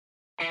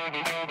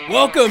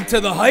Welcome to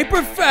the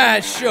Hyper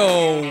Fast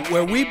Show,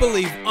 where we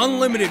believe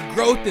unlimited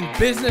growth in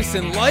business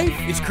and life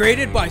is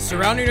created by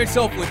surrounding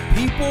yourself with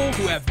people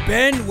who have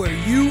been where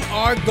you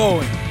are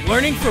going.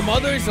 Learning from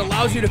others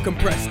allows you to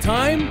compress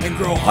time and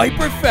grow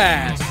hyper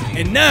fast.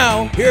 And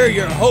now, here are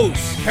your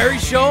hosts, Kerry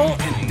Scholl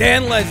and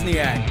Dan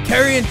Lesniak.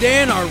 Kerry and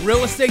Dan are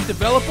real estate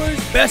developers,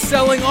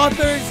 best-selling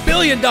authors,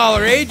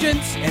 billion-dollar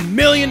agents, and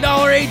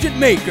million-dollar agent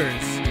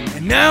makers.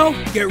 And now,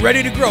 get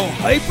ready to grow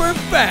hyper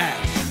fast.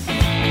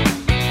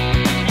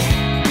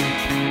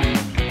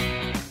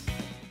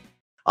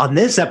 On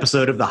this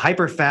episode of the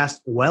Hyperfast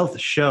Wealth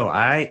Show,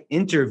 I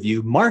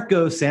interview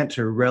Marco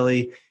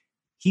Santarelli.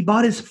 He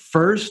bought his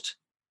first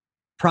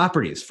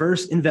property, his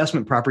first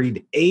investment property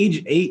at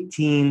age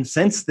 18.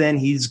 Since then,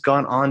 he's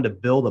gone on to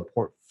build a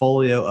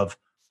portfolio of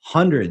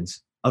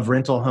hundreds of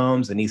rental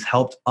homes, and he's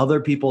helped other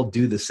people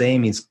do the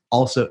same. He's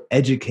also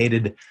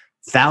educated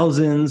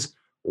thousands.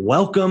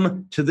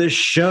 Welcome to the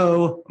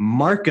show,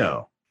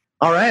 Marco.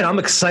 All right, I'm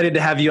excited to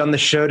have you on the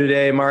show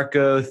today,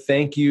 Marco.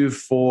 Thank you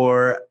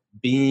for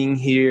being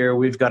here.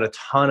 We've got a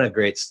ton of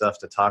great stuff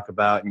to talk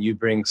about, and you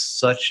bring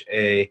such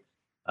a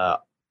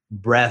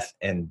breadth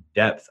and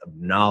depth of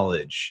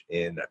knowledge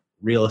in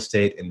real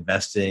estate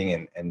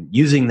investing and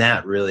using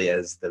that really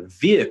as the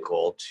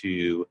vehicle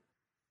to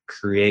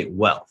create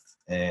wealth.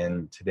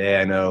 And today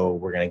I know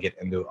we're going to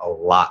get into a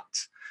lot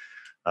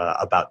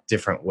about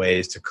different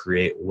ways to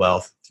create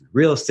wealth through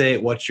real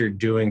estate, what you're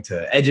doing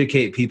to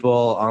educate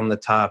people on the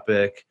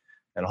topic,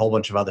 and a whole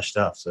bunch of other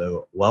stuff.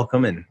 So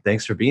welcome, and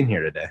thanks for being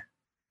here today.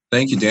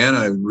 Thank you, Dan.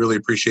 I really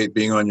appreciate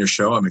being on your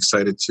show. I'm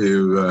excited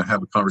to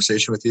have a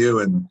conversation with you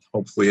and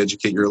hopefully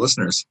educate your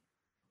listeners.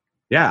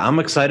 Yeah, I'm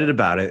excited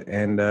about it.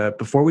 And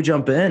before we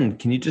jump in,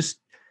 can you just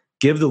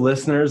give the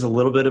listeners a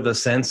little bit of a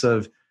sense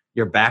of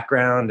your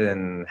background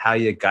and how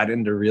you got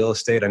into real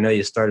estate? I know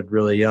you started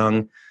really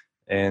young,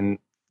 and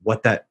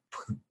what that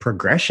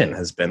progression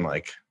has been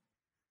like.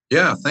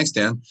 Yeah, thanks,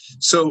 Dan.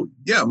 So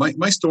yeah,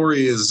 my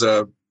story is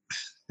a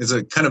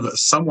kind of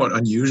somewhat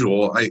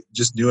unusual. I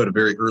just knew at a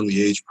very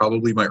early age,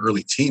 probably my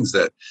early teens,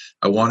 that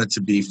I wanted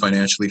to be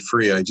financially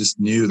free. I just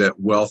knew that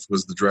wealth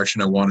was the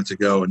direction I wanted to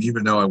go. And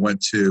even though I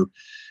went to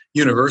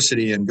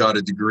university and got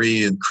a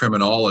degree in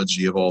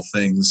criminology of all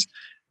things,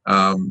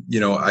 I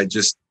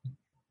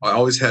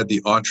always had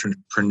the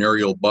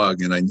entrepreneurial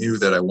bug, and I knew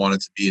that I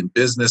wanted to be in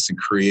business and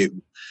create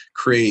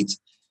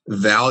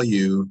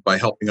value by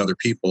helping other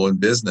people in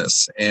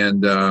business.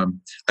 And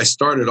I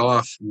started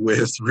off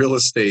with real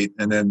estate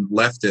and then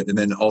left it and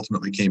then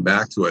ultimately came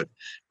back to it.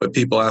 But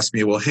people ask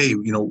me, well, hey,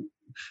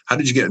 how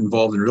did you get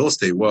involved in real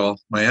estate? Well,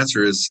 my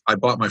answer is I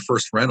bought my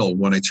first rental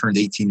when I turned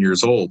 18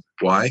 years old.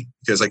 Why?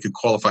 Because I could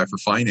qualify for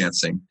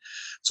financing.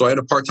 So I had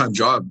a part-time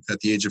job at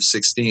the age of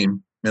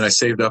 16, and I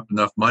saved up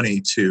enough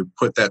money to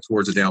put that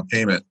towards a down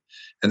payment.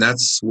 And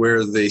that's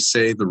where they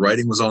say the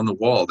writing was on the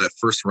wall. That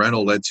first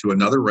rental led to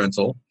another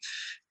rental.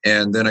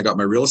 And then I got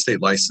my real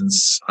estate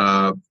license.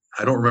 I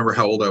don't remember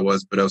how old I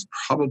was, but I was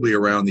probably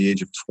around the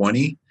age of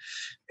 20.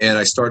 And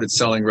I started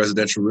selling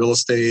residential real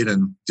estate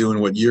and doing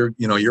what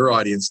your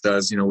audience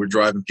does. We're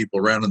driving people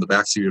around in the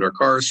backseat of our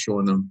cars,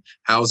 showing them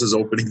houses,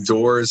 opening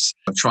doors,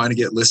 trying to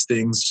get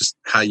listings, just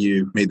how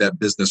you made that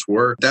business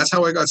work. That's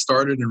how I got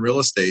started in real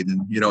estate.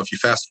 And, if you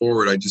fast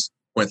forward, I just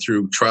went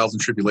through trials and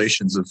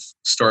tribulations of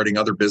starting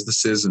other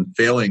businesses and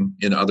failing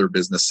in other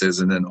businesses,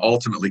 and then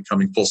ultimately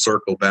coming full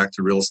circle back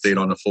to real estate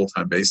on a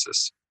full-time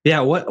basis. Yeah,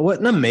 what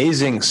an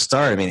amazing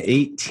start. I mean,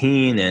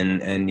 18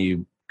 and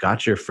you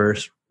got your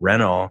first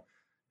rental.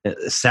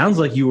 It sounds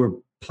like you were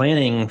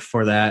planning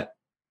for that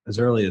as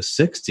early as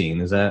 16.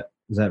 Is that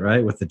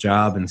right, with the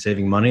job and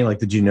saving money? Like,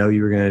 did you know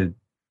you were going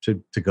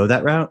to go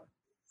that route?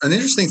 An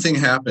interesting thing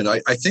happened.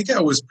 I think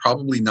I was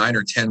probably 9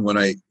 or 10 when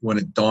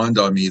it dawned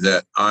on me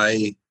that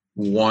I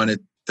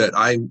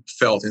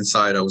felt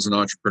inside I was an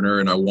entrepreneur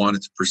and I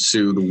wanted to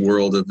pursue the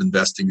world of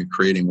investing and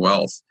creating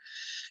wealth.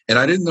 And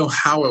I didn't know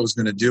how I was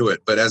going to do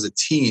it. But as a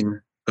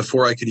teen,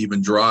 before I could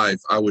even drive,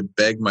 I would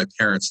beg my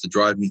parents to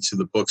drive me to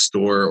the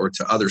bookstore or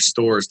to other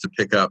stores to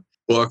pick up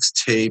books,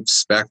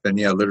 tapes. Back then,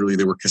 yeah, literally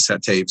there were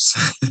cassette tapes.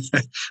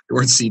 There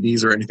weren't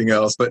CDs or anything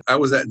else. But I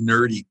was that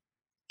nerdy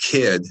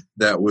kid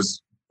that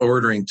was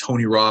ordering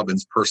Tony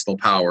Robbins' Personal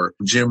Power,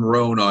 Jim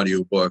Rohn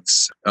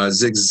audiobooks,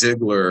 Zig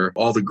Ziglar,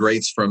 all the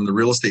greats from the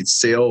real estate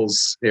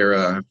sales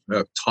era,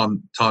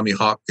 Tommy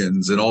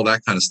Hopkins, and all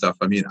that kind of stuff.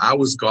 I mean, I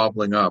was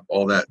gobbling up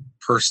all that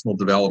personal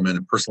development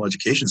and personal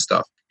education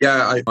stuff.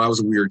 Yeah, I was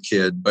a weird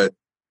kid, but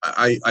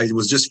I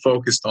was just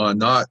focused on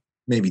not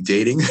maybe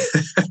dating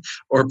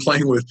or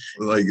playing with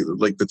like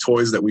the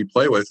toys that we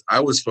play with. I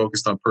was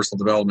focused on personal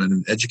development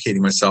and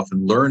educating myself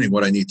and learning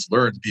what I need to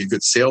learn to be a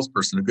good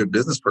salesperson, a good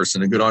business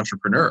person, a good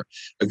entrepreneur,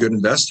 a good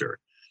investor.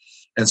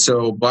 And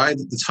so by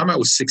the time I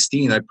was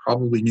 16, I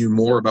probably knew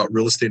more about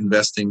real estate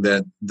investing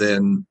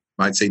than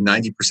I'd say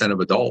 90% of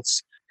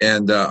adults.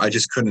 And I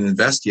just couldn't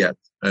invest yet.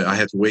 I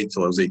had to wait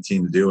until I was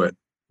 18 to do it.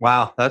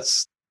 Wow,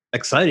 that's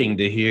exciting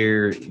to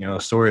hear,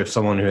 a story of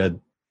someone who had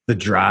the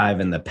drive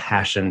and the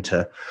passion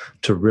to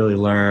really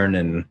learn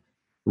and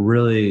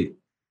really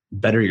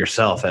better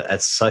yourself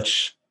at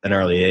such an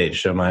early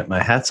age. So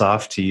my hat's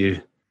off to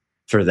you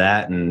for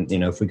that. And,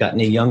 if we got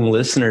any young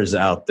listeners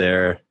out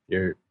there,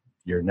 you're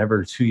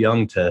never too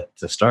young to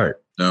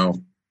start.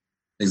 No,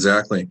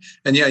 exactly.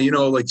 And yeah,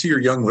 like to your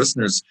young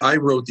listeners, I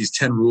wrote these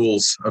 10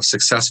 rules of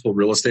successful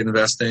real estate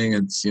investing.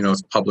 And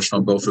it's published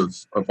on both of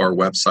our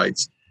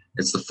websites.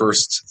 It's the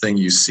first thing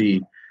you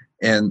see.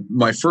 And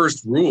my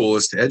first rule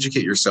is to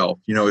educate yourself.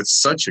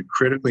 It's such a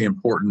critically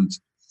important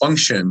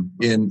function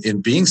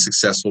in being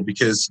successful,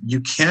 because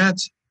you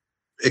can't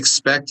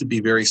expect to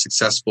be very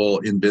successful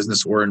in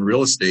business or in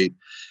real estate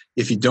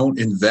if you don't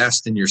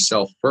invest in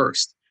yourself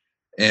first.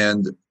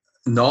 And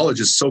knowledge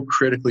is so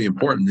critically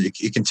important.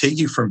 It can take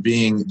you from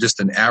being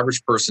just an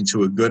average person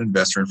to a good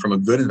investor, and from a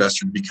good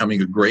investor to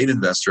becoming a great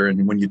investor.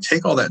 And when you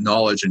take all that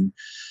knowledge and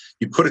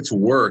you put it to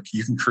work,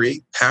 you can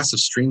create passive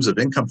streams of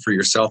income for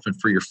yourself and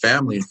for your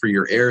family and for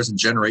your heirs and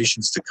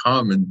generations to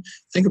come. And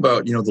think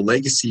about, the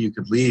legacy you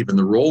could leave and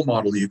the role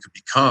model you could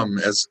become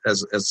as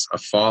a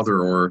father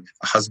or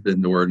a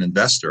husband or an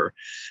investor,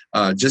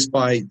 just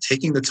by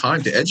taking the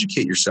time to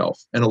educate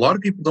yourself. And a lot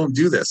of people don't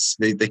do this.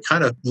 They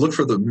kind of look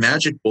for the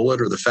magic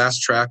bullet or the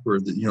fast track or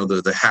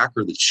the hack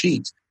or the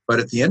cheat. But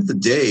at the end of the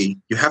day,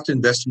 you have to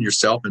invest in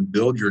yourself and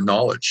build your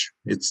knowledge.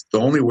 It's the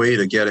only way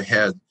to get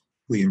ahead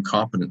and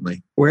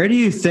competently. Where do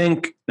you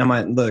think,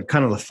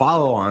 the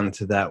follow on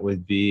to that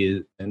would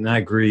be, and I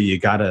agree, you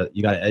gotta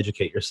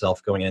educate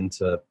yourself going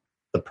into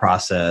the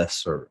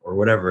process or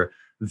whatever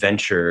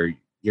venture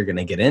you're going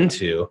to get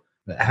into.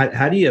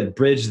 How do you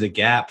bridge the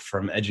gap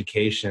from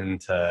education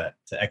to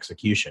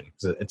execution?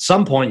 Because at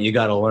some point you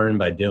got to learn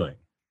by doing,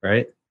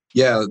 right?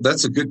 Yeah,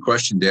 that's a good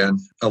question, Dan.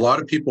 A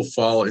lot of people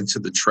fall into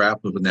the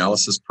trap of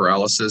analysis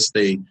paralysis.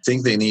 They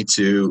think they need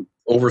to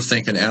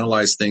overthink and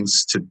analyze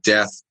things to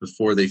death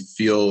before they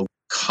feel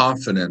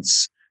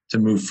confidence to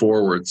move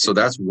forward. So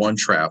that's one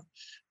trap.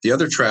 The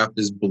other trap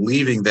is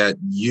believing that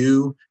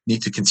you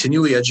need to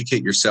continually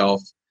educate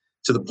yourself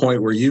to the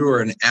point where you are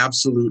an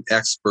absolute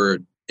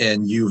expert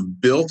and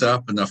you've built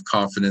up enough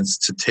confidence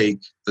to take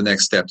the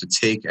next step, to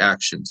take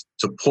actions,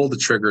 to pull the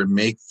trigger and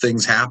make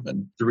things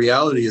happen. The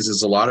reality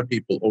is a lot of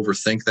people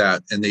overthink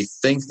that, and they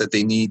think that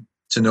they need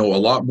to know a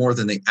lot more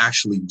than they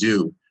actually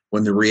do.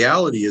 When the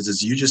reality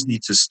is you just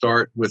need to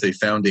start with a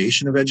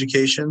foundation of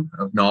education,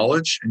 of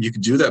knowledge. And you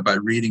can do that by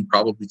reading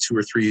probably 2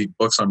 or 3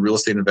 books on real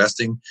estate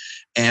investing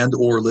and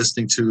or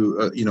listening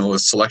to a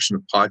selection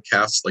of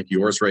podcasts like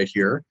yours right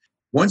here.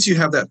 Once you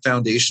have that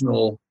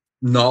foundational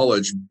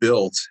knowledge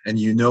built and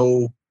you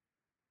know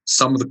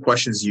some of the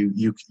questions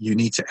you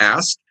need to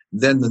ask,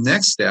 then the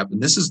next step,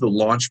 and this is the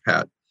launch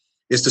pad,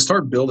 is to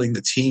start building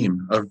the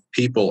team of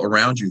people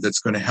around you that's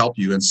going to help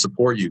you and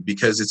support you,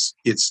 because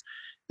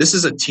this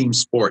is a team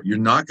sport. You're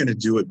not going to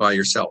do it by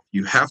yourself.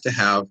 You have to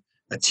have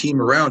a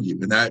team around you,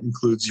 and that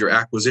includes your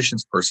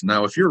acquisitions person.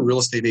 Now, if you're a real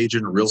estate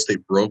agent or real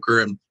estate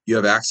broker and you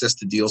have access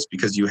to deals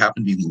because you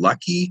happen to be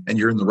lucky and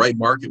you're in the right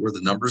market where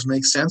the numbers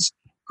make sense,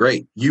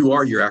 great. You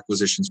are your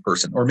acquisitions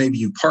person. Or maybe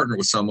you partner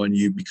with someone,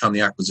 you become the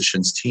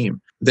acquisitions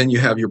team. Then you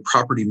have your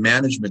property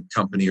management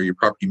company or your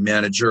property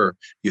manager.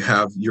 You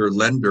have your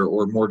lender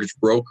or mortgage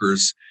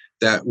brokers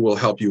that will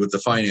help you with the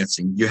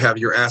financing. You have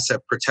your asset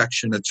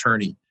protection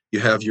attorney. You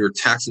have your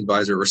tax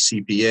advisor or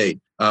CPA,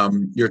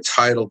 your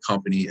title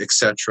company, et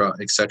cetera,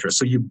 et cetera.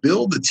 So you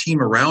build a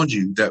team around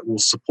you that will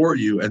support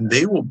you, and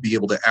they will be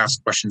able to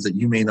ask questions that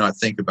you may not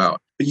think about.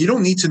 But you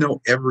don't need to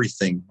know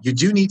everything. You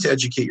do need to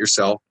educate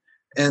yourself.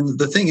 And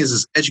the thing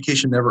is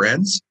education never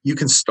ends. You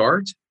can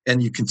start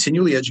and you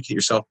continually educate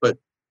yourself, but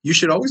you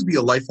should always be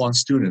a lifelong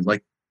student.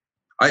 Like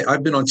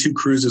I've been on 2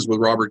 cruises with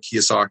Robert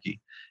Kiyosaki,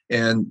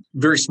 and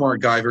very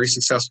smart guy, very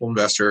successful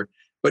investor.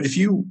 But if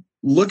you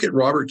look at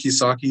Robert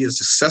Kiyosaki, as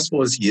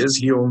successful as he is,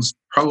 he owns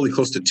probably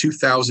close to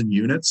 2,000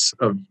 units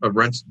of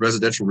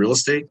residential real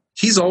estate.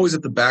 He's always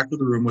at the back of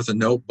the room with a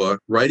notebook,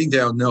 writing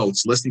down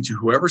notes, listening to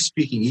whoever's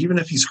speaking, even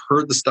if he's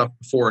heard the stuff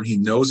before and he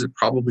knows it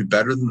probably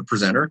better than the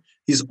presenter.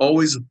 He's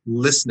always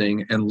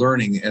listening and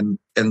learning and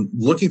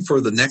looking for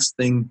the next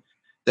thing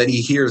that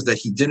he hears that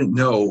he didn't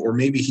know, or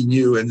maybe he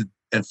knew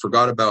and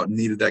forgot about and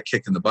needed that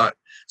kick in the butt.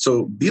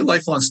 So be a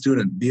lifelong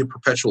student, be a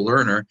perpetual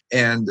learner,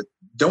 and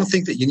don't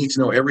think that you need to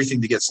know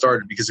everything to get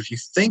started, because if you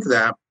think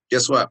that,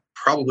 guess what?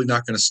 Probably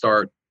not going to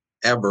start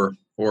ever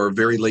or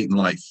very late in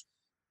life.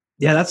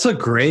 Yeah, that's a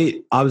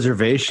great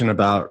observation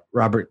about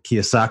Robert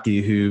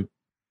Kiyosaki, who,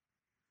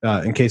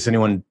 in case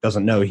anyone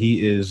doesn't know,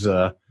 he is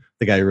the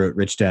guy who wrote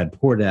Rich Dad,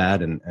 Poor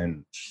Dad,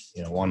 and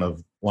one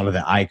of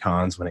the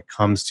icons when it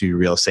comes to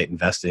real estate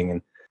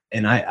investing.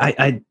 And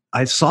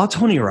I saw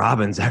Tony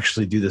Robbins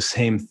actually do the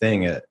same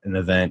thing at an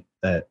event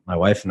that my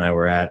wife and I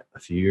were at a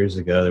few years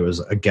ago. There was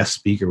a guest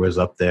speaker was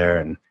up there,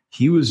 and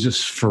he was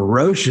just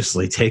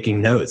ferociously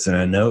taking notes in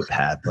a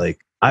notepad. Like,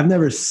 I've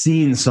never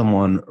seen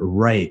someone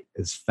write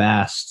as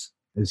fast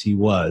as he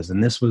was.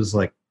 And this was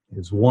like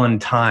his one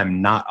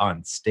time not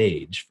on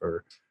stage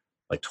for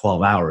like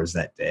 12 hours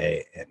that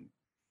day. And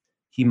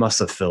he must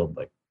have filled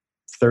like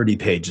 30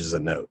 pages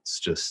of notes,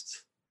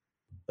 just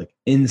like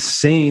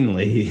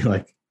insanely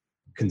like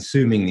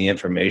consuming the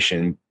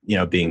information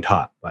being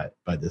taught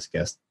by this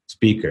guest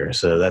speaker.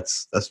 So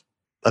that's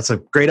a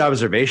great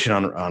observation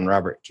on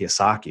Robert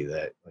Kiyosaki,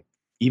 that like,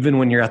 even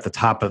when you're at the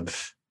top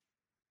of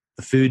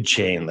the food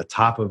chain, the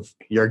top of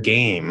your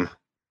game,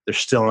 there's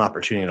still an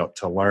opportunity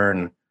to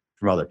learn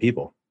from other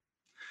people.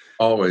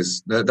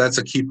 Always. That's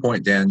a key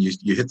point, Dan.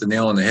 You hit the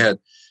nail on the head.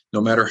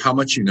 No matter how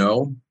much you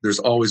know, there's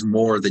always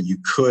more that you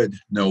could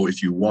know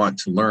if you want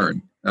to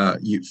learn.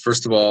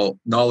 First of all,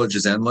 knowledge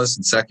is endless.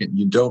 And second,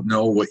 you don't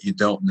know what you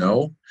don't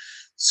know.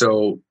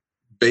 So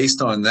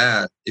based on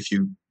that, if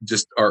you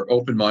just are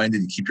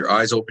open-minded, you keep your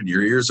eyes open,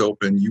 your ears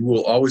open, you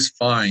will always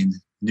find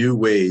new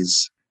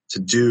ways to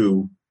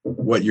do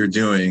what you're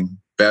doing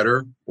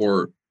better.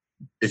 Or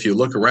if you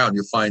look around,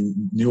 you'll find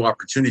new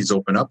opportunities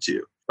open up to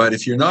you. But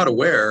if you're not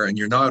aware and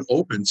you're not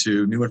open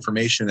to new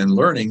information and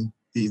learning,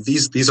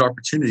 these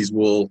opportunities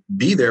will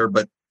be there,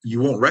 but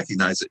you won't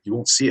recognize it. You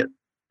won't see it.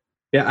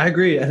 Yeah, I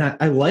agree. And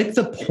I like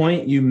the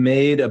point you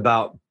made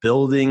about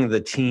building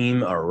the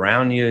team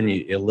around you. And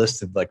you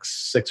listed like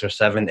 6 or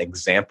 7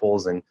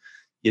 examples. And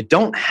you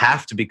don't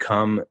have to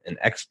become an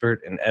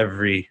expert in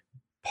every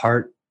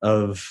part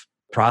of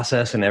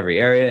process in every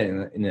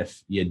area. And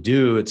if you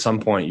do, at some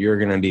point, you're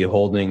going to be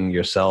holding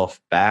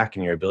yourself back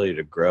in your ability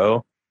to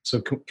grow.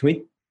 So can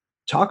we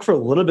talk for a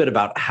little bit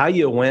about how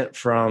you went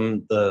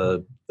from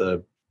the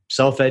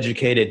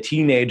self-educated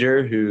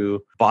teenager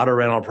who bought a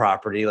rental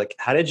property? Like,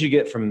 how did you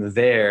get from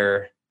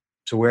there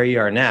to where you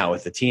are now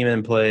with the team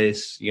in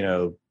place,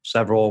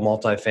 several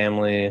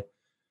multifamily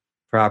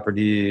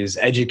properties,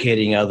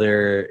 educating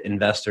other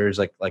investors?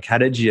 Like how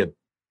did you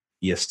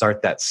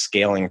start that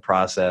scaling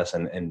process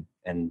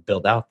and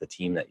build out the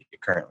team that you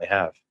currently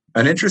have?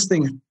 An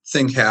interesting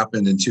thing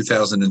happened in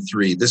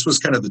 2003. This was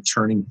kind of the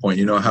turning point.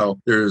 You know how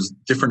there's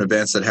different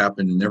events that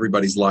happen in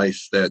everybody's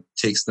life that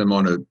takes them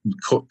on a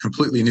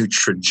completely new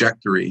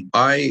trajectory.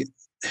 I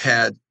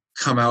had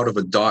come out of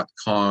a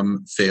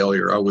dot-com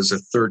failure. I was a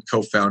third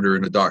co-founder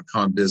in a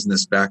dot-com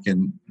business back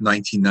in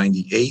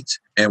 1998.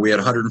 And we had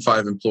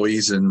 105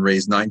 employees and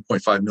raised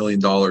 $9.5 million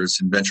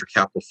in venture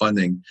capital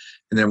funding.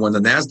 And then when the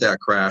NASDAQ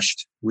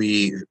crashed,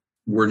 we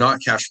were not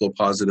cash flow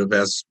positive,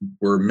 as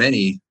were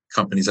many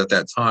companies at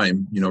that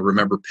time.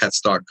 Remember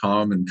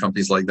pets.com and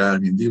companies like that. I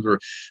mean,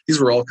 these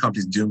were all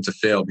companies doomed to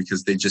fail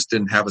because they just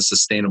didn't have a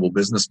sustainable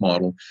business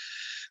model.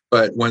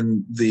 But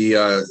when the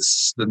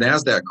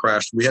NASDAQ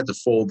crashed, we had to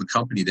fold the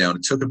company down.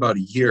 It took about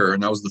a year,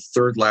 and I was the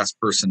third last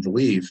person to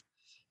leave.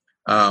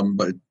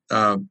 But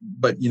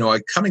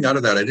coming out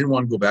of that, I didn't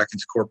want to go back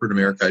into corporate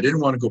America. I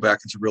didn't want to go back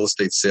into real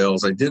estate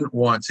sales. I didn't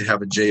want to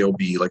have a job,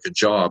 like a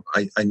job.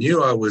 I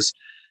knew I was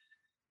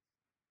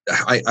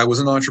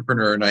an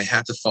entrepreneur and I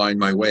had to find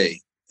my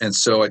way. And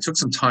so I took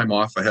some time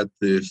off. I had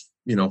the,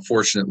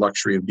 fortunate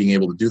luxury of being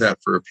able to do that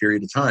for a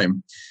period of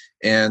time.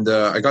 And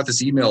I got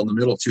this email in the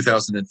middle of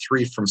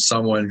 2003 from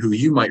someone who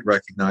you might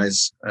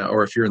recognize,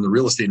 or if you're in the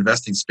real estate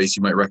investing space,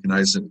 you might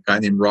recognize a guy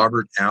named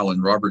Robert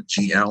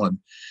G. Allen.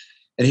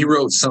 And he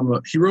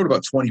wrote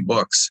about 20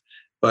 books,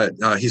 but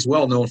he's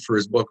well known for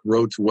his book,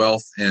 Road to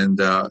Wealth and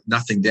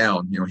Nothing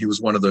Down. He was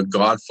one of the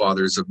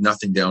godfathers of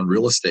Nothing Down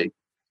real estate.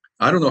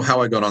 I don't know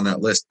how I got on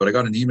that list, but I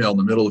got an email in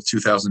the middle of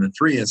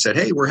 2003 and said,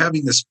 hey, we're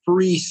having this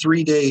free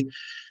 3-day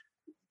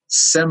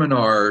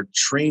seminar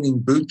training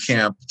boot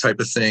camp type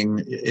of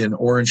thing in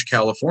Orange,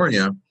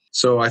 California.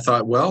 So I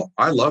thought, well,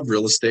 I love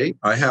real estate.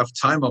 I have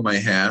time on my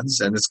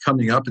hands and it's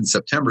coming up in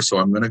September, so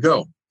I'm going to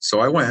go.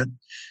 So I went,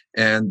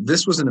 and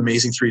this was an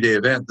amazing 3-day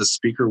event. The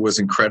speaker was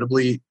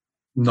incredibly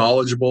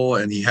knowledgeable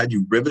and he had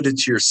you riveted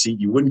to your seat.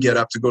 You wouldn't get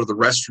up to go to the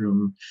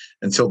restroom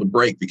until the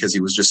break because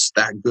he was just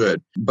that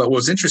good. But what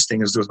was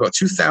interesting is there was about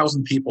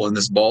 2,000 people in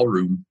this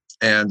ballroom.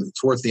 And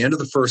towards the end of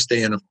the first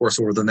day, and of course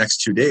over the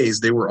next 2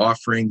 days, they were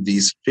offering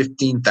these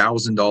 $15,000,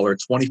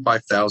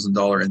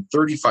 $25,000, and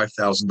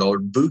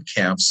 $35,000 boot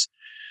camps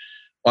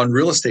on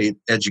real estate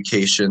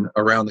education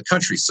around the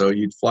country. So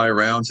you'd fly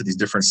around to these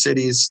different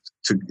cities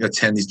to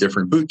attend these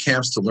different boot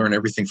camps to learn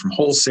everything from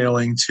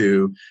wholesaling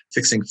to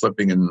fixing,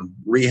 flipping, and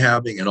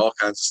rehabbing and all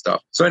kinds of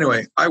stuff. So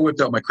anyway, I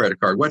whipped out my credit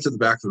card, went to the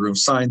back of the room,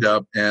 signed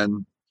up,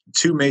 and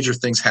 2 major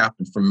things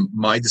happened from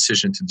my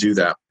decision to do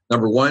that.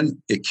 Number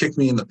one, it kicked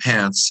me in the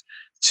pants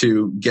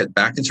to get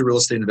back into real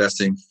estate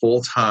investing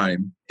full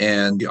time,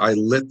 and I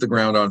lit the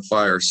ground on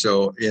fire.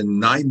 So in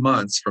 9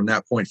 months from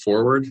that point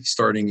forward,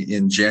 starting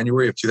in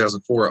January of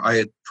 2004, I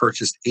had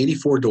purchased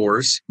 84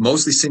 doors,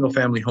 mostly single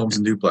family homes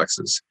and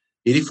duplexes,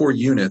 84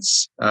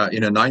 units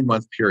in a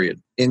 9-month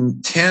period.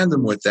 In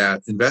tandem with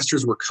that,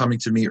 investors were coming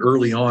to me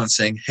early on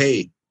saying,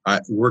 hey,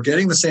 we're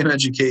getting the same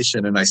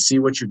education and I see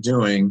what you're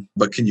doing,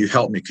 but can you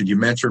help me? Could you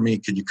mentor me?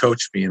 Could you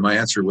coach me? And my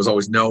answer was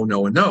always no,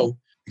 no, and no,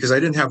 because I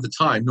didn't have the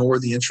time nor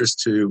the interest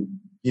to,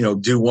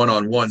 do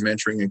one-on-one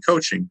mentoring and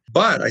coaching.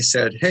 But I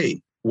said,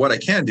 hey, what I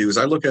can do is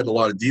I look at a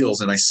lot of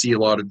deals and I see a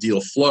lot of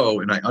deal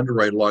flow and I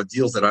underwrite a lot of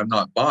deals that I'm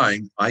not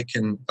buying. I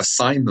can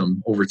assign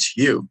them over to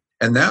you.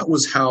 And that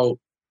was how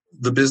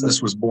the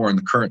business was born.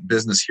 The current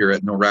business here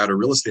at Norada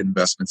Real Estate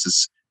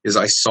Investments is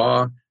I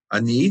saw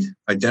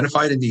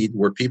identified a need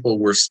where people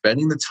were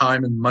spending the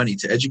time and money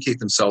to educate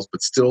themselves,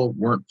 but still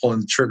weren't pulling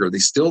the trigger. They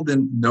still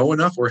didn't know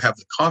enough or have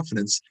the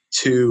confidence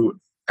to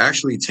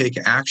actually take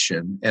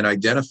action and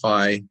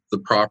identify the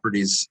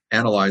properties,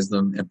 analyze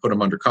them, and put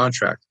them under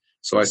contract.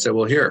 So I said,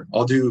 well, here,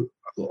 I'll do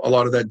a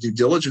lot of that due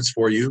diligence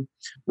for you,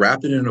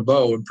 wrap it in a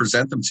bow and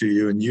present them to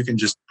you. And you can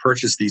just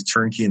purchase these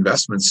turnkey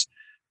investments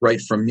right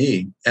from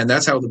me. And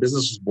that's how the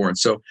business was born.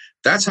 So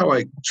that's how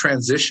I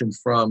transitioned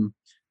from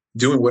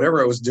doing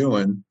whatever I was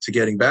doing to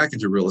getting back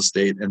into real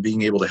estate and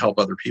being able to help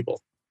other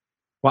people.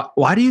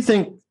 Why do you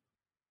think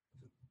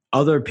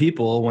other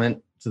people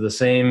went to the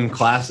same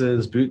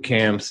classes, boot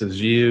camps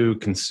as you,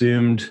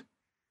 consumed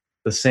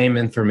the same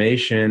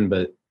information,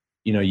 but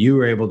you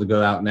were able to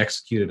go out and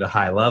execute at a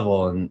high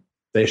level and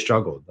they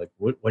struggled? Like,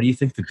 what do you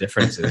think the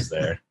difference is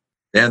there?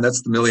 Man,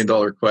 that's the $1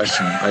 million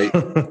question.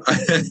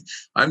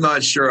 I'm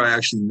not sure I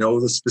actually know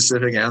the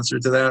specific answer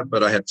to that,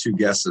 but I have two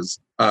guesses.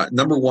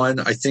 Number one,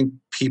 I think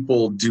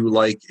people do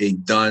like a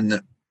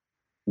done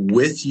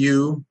with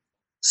you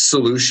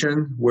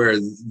solution where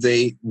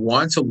they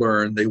want to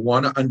learn, they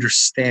want to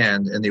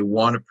understand, and they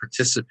want to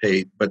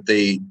participate, but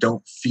they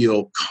don't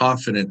feel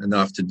confident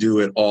enough to do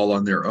it all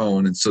on their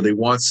own. And so they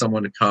want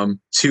someone to come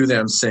to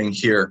them saying,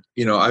 here,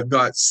 I've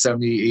got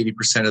 70,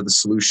 80% of the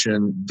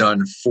solution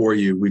done for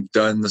you. We've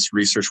done this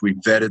research. We've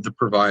vetted the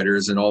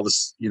providers and all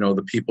this,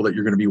 the people that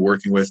you're going to be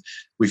working with.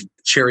 We've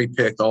cherry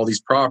picked all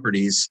these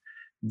properties.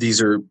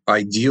 These are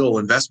ideal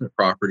investment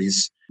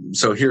properties.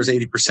 So here's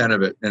 80%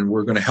 of it, and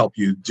we're going to help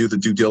you do the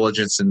due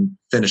diligence and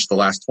finish the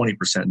last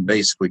 20% and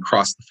basically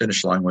cross the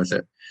finish line with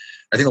it.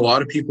 I think a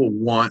lot of people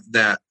want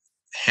that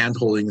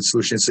hand-holding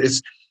solution.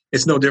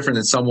 It's no different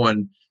than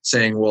someone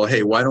saying, well,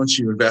 hey, why don't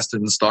you invest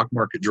in the stock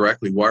market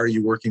directly? Why are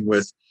you working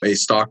with a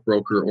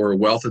stockbroker or a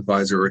wealth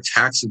advisor or a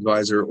tax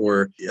advisor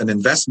or an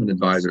investment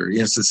advisor?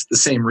 It's the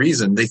same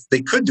reason.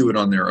 They could do it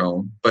on their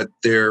own, but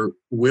they're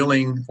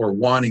willing or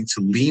wanting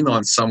to lean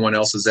on someone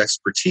else's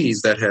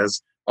expertise that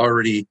has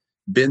already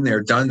been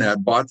there, done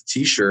that, bought the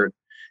t-shirt,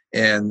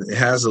 and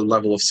has a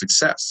level of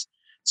success.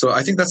 So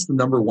I think that's the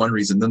number one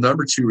reason. The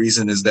number two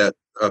reason is that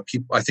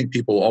I think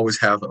people always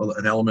have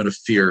an element of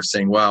fear,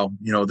 saying, wow,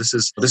 this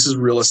is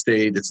real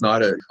estate. It's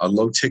not a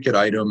low ticket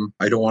item.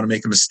 I don't want to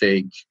make a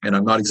mistake. And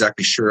I'm not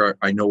exactly sure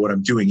I know what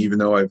I'm doing, even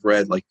though I've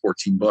read like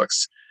 14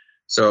 books.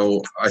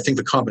 So I think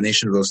the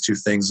combination of those two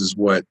things is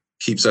what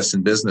keeps us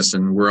in business.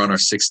 And we're on our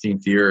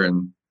 16th year,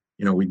 and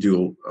we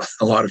do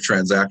a lot of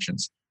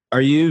transactions.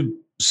 Are you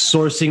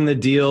sourcing the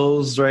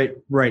deals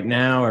right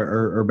now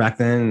or back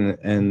then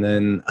and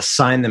then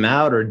assign them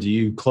out, or do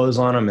you close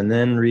on them and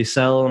then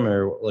resell them,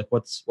 or like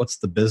what's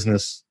the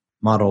business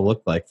model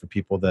look like for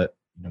people that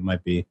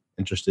might be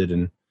interested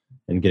in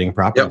getting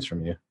properties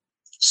from you?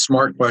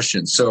 Smart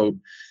question. So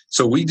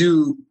we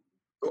do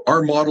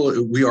our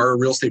model. We are a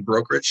real estate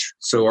brokerage.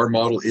 So our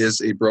model is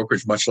a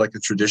brokerage, much like a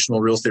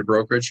traditional real estate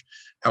brokerage.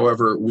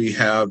 However, we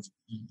have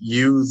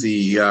you,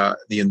 the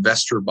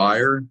investor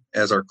buyer,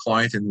 as our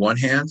client in one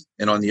hand,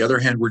 and on the other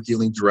hand, we're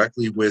dealing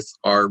directly with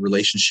our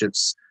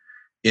relationships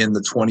in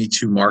the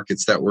 22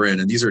 markets that we're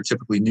in, and these are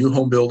typically new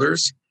home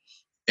builders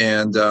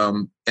and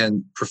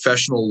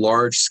professional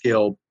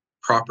large-scale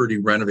property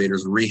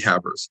renovators,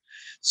 rehabbers.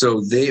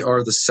 So they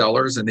are the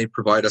sellers, and they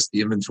provide us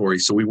the inventory.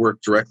 So we work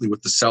directly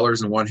with the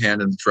sellers in one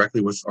hand and directly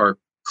with our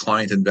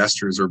client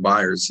investors or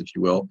buyers, if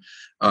you will,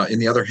 in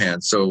the other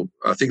hand. So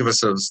think of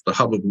us as the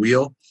hub of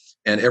wheel.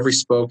 And every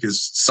spoke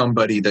is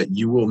somebody that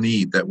you will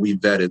need that we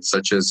vetted,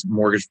 such as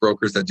mortgage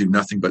brokers that do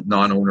nothing but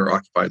non-owner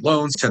occupied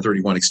loans,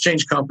 1031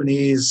 exchange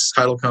companies,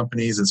 title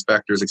companies,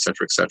 inspectors, et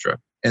cetera, et cetera.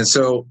 And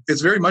so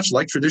it's very much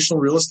like traditional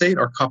real estate.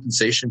 Our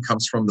compensation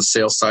comes from the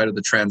sales side of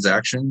the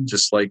transaction,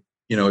 just like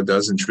it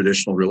does in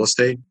traditional real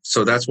estate.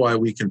 So that's why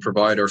we can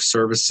provide our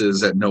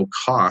services at no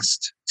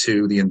cost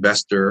to the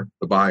investor,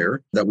 the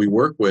buyer that we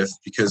work with,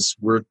 because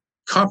we're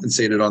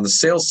compensated on the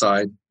sales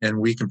side, and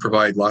we can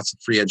provide lots of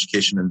free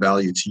education and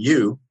value to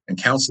you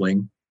and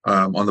counseling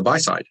on the buy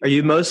side. Are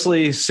you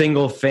mostly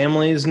single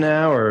families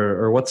now,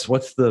 or what's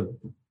the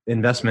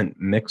investment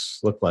mix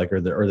look like,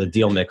 or the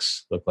deal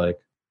mix look like?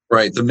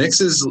 Right. The mix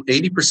is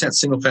 80%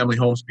 single family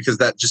homes, because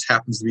that just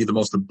happens to be the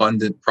most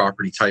abundant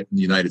property type in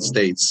the United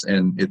States.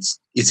 And it's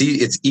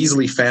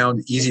easily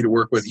found, easy to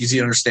work with, easy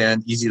to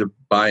understand, easy to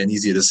buy, and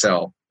easy to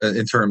sell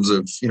in terms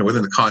of,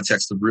 within the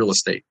context of real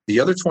estate.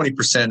 The other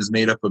 20% is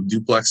made up of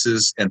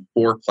duplexes and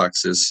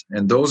fourplexes.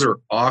 And those are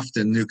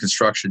often new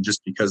construction,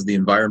 just because the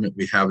environment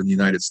we have in the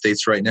United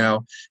States right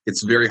now,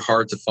 it's very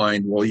hard to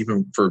find, well,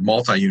 even for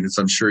multi-units,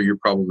 I'm sure you're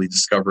probably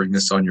discovering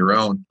this on your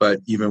own, but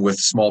even with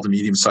small to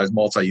medium-sized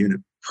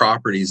multi-unit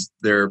properties,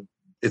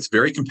 it's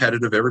very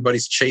competitive.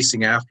 Everybody's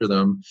chasing after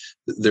them.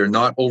 They're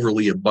not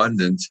overly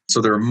abundant,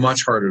 so they're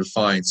much harder to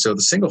find. So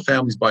the single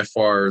families by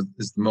far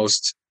is the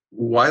most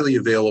widely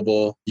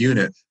available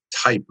unit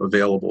type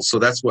available. So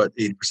that's what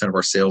 80% of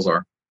our sales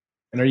are.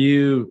 And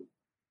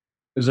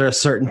is there a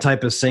certain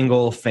type of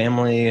single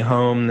family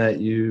home that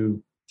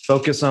you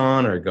focus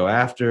on or go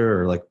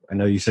after? Or like, I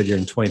know you said you're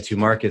in 22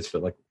 markets,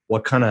 but like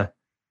what kind of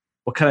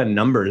what kind of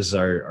numbers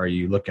are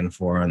you looking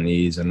for on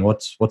these, and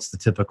what's the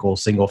typical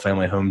single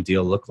family home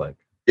deal look like?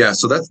 Yeah,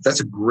 so that's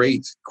a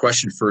great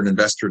question for an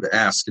investor to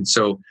ask. And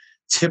so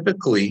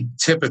typically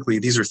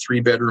these are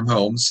 3-bedroom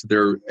homes.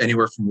 They're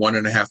anywhere from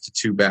 1.5 to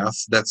 2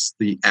 baths. That's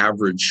the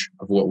average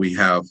of what we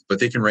have, but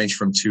they can range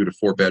from 2 to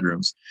 4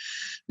 bedrooms.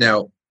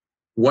 Now,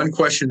 one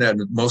question that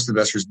most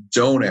investors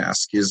don't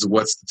ask is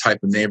what's the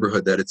type of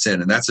neighborhood that it's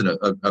in. And that's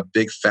a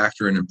big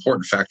factor, an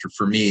important factor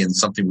for me, and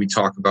something we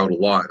talk about a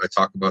lot. I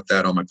talk about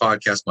that on my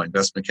podcast. My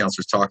investment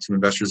counselors talk to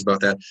investors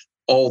about that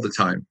all the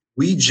time.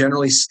 We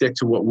generally stick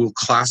to what we'll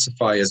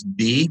classify as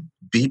B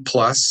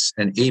plus,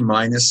 and A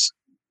minus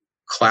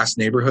class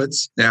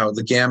neighborhoods. Now,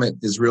 the gamut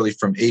is really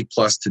from A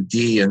plus to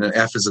D, and an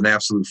F is an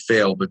absolute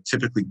fail, but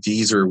typically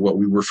Ds are what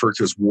we refer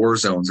to as war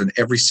zones. And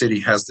every city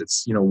has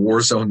its,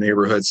 war zone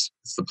neighborhoods.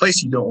 It's the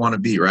place you don't want to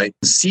be, right?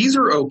 Cs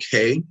are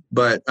okay,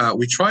 but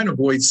we try and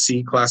avoid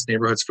C class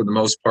neighborhoods for the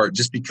most part,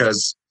 just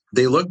because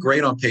they look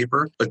great on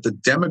paper, but the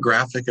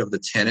demographic of the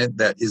tenant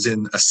that is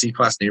in a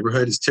C-class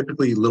neighborhood is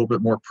typically a little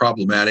bit more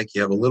problematic.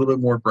 You have a little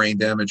bit more brain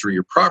damage, or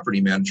your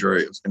property manager,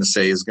 I was going to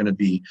say, is going to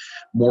be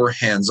more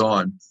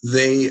hands-on.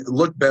 They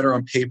look better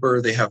on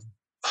paper. They have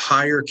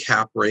higher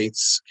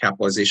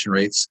capitalization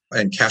rates,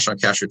 and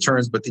cash-on-cash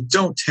returns, but they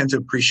don't tend to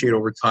appreciate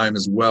over time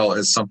as well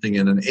as something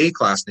in an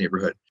A-class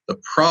neighborhood. The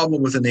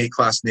problem with an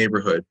A-class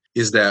neighborhood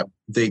is that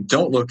they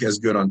don't look as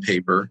good on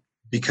paper,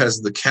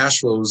 because the cash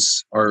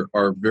flows are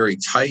very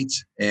tight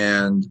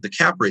and the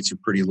cap rates are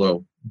pretty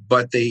low,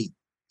 but they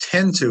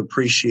tend to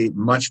appreciate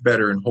much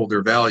better and hold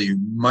their value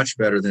much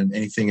better than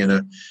anything in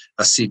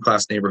a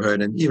C-class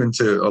neighborhood, and even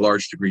to a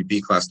large degree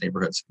B-class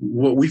neighborhoods.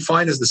 What we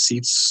find is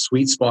the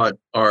sweet spot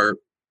are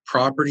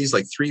properties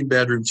like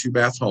 3-bedroom,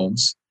 2-bath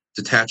homes,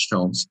 detached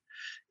homes,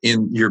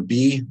 in your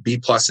B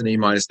plus and A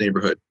minus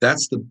neighborhood.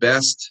 That's the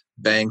best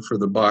bang for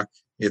the buck.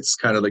 It's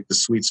kind of like the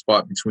sweet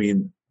spot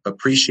between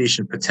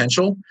appreciation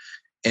potential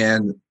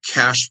and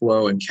cash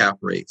flow and cap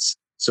rates.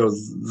 So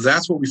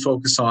that's what we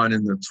focus on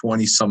in the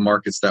 20-some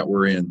markets that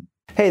we're in.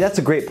 Hey, that's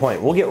a great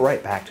point. We'll get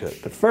right back to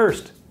it. But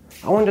first,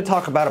 I wanted to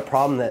talk about a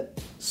problem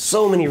that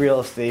so many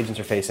real estate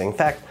agents are facing. In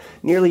fact,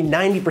 nearly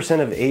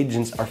 90% of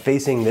agents are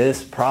facing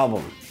this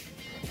problem.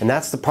 And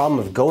that's the problem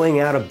of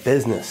going out of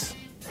business.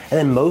 And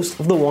then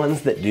most of the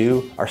ones that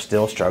do are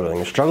still struggling.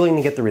 They're struggling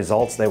to get the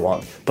results they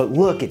want. But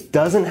look, it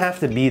doesn't have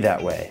to be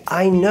that way.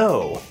 I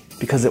know,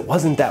 because it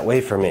wasn't that way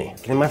for me.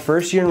 In my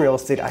first year in real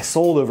estate, I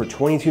sold over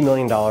 $22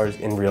 million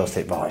in real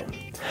estate volume.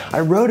 I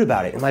wrote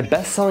about it in my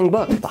best-selling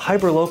book, The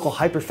Hyperlocal,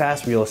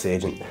 Hyperfast Real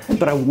Estate Agent,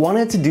 but I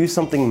wanted to do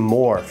something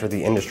more for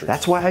the industry.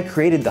 That's why I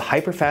created the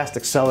Hyperfast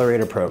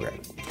Accelerator program.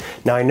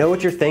 Now, I know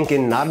what you're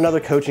thinking, not another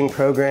coaching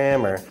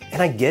program,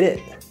 and I get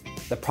it.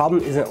 The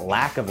problem isn't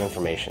lack of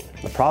information.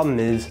 The problem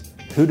is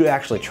who to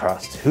actually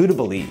trust, who to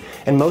believe.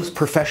 And most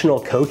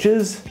professional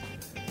coaches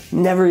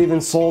never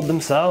even sold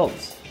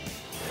themselves.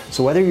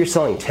 So whether you're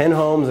selling 10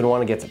 homes and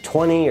want to get to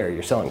 20, or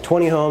you're selling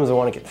 20 homes and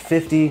want to get to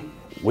 50,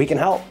 we can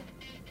help,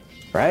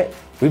 right?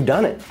 We've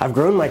done it. I've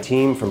grown my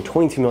team from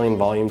 22 million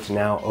volume to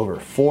now over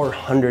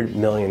 400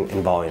 million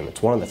in volume.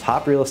 It's one of the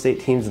top real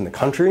estate teams in the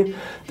country.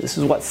 This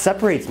is what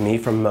separates me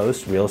from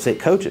most real estate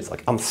coaches.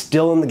 Like, I'm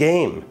still in the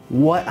game.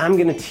 What I'm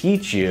gonna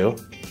teach you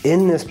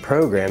in this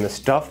program is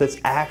stuff that's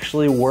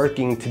actually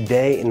working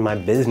today in my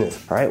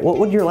business, all right? What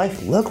would your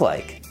life look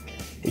like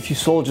if you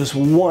sold just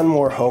one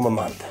more home a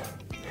month?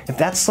 If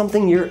that's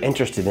something you're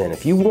interested in,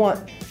 if you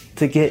want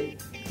to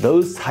get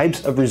those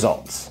types of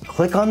results,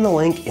 click on the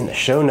link in the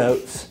show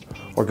notes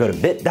or go to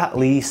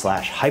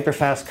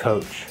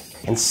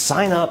bit.ly/hyperfastcoach and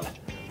sign up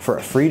for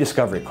a free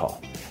discovery call.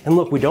 And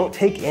look, we don't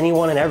take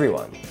anyone and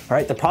everyone, all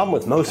right? The problem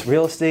with most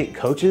real estate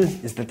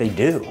coaches is that they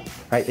do,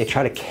 right? They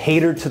try to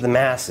cater to the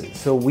masses.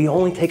 So we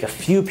only take a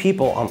few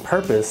people on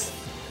purpose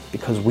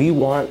because we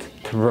want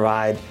to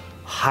provide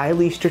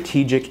highly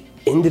strategic,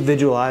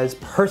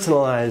 individualized,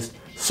 personalized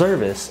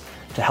service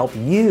to help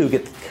you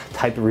get the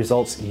type of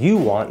results you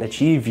want and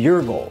achieve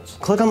your goals.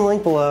 Click on the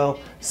link below,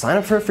 sign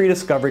up for a free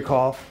discovery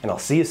call, and I'll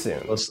see you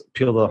soon. Let's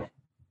peel the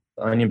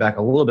onion back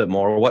a little bit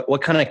more.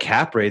 What kind of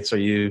cap rates are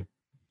you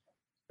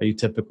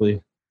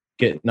typically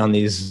getting on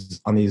these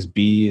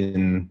B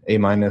and A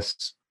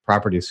minus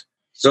properties?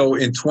 So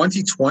in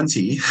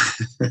 2020,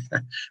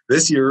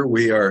 this year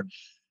we're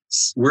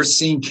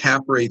seeing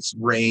cap rates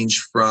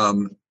range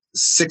from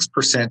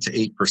 6% to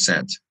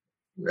 8%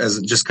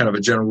 as just kind of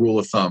a general rule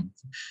of thumb.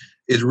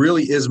 It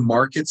really is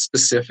market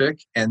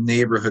specific and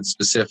neighborhood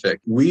specific.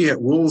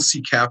 We'll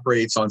see cap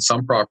rates on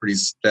some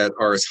properties that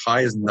are as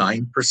high as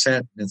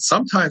 9%, and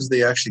sometimes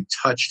they actually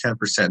touch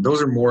 10%.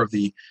 Those are more of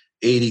the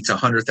 $80,000 to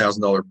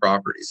 $100,000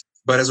 properties.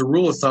 But as a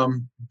rule of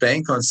thumb,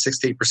 bank on 6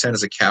 to 8%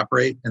 as a cap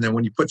rate. And then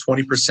when you put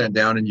 20%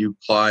 down and you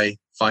apply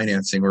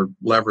financing or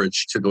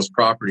leverage to those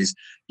properties,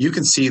 you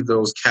can see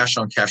those cash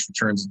on cash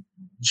returns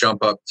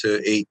jump up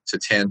to 8 to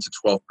 10 to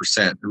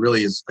 12%. It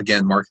really is,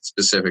 again, market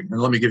specific.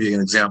 And let me give you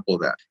an example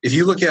of that. If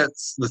you look at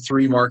the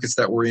 3 markets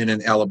that we're in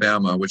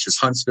Alabama, which is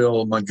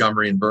Huntsville,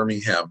 Montgomery, and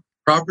Birmingham,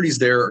 Properties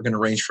there are going to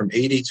range from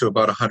 80 to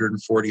about $140,000,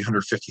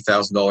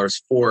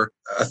 $150,000 for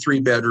a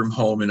 3-bedroom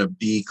home in a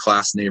B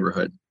class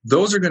neighborhood.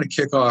 Those are going to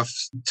kick off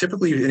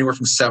typically anywhere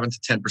from 7 to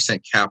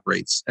 10% cap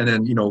rates. And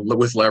then,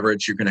 with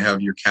leverage, you're going to have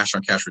your cash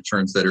on cash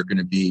returns that are going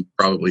to be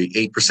probably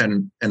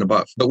 8% and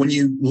above. But when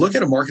you look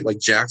at a market like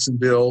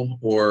Jacksonville,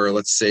 or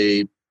let's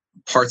say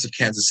parts of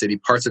Kansas City,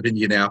 parts of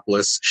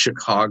Indianapolis,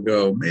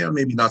 Chicago,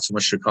 maybe not so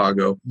much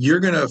Chicago,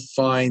 you're going to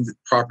find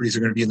properties are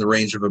going to be in the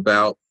range of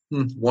about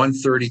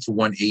 130 to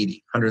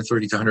 180,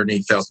 130 to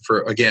 180,000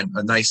 for, again,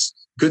 a nice,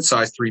 good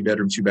size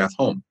 3-bedroom, 2-bath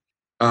home.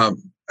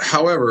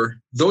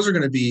 However, those are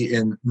going to be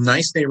in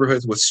nice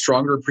neighborhoods with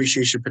stronger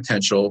appreciation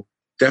potential.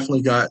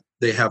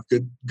 They have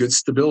good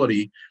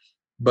stability,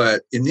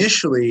 but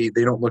initially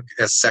they don't look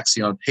as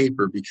sexy on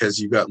paper because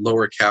you've got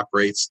lower cap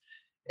rates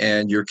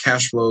and your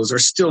cash flows are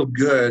still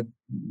good,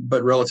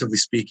 but relatively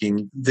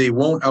speaking, they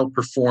won't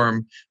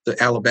outperform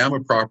the Alabama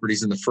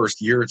properties in the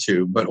first year or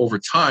two, but over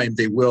time,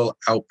 they will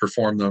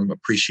outperform them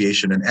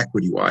appreciation and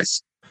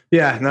equity-wise.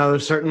 Yeah, no,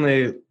 there's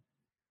certainly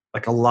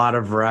like a lot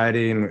of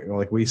variety, and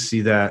like we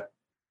see that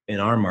in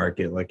our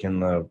market, like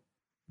in the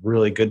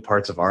really good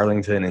parts of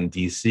Arlington and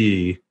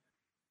DC,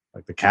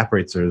 like the cap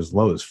rates are as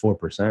low as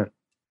 4%.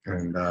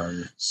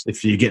 And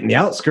if you get in the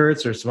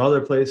outskirts or some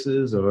other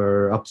places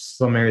or up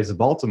some areas of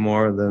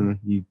Baltimore, then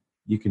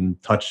you can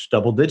touch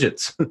double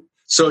digits.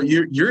 So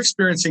you're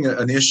experiencing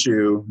an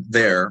issue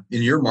there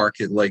in your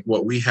market, like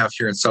what we have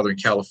here in Southern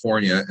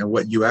California, and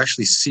what you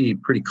actually see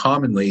pretty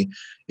commonly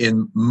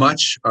in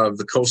much of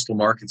the coastal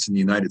markets in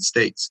the United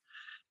States.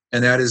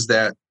 And that is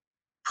that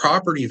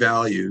property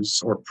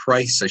values, or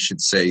price, I should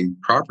say,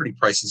 property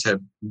prices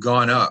have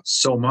gone up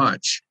so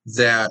much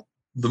that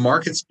the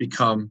markets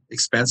become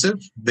expensive.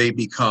 They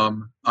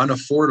become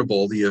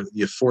unaffordable. The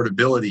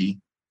affordability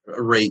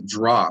rate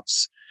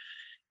drops.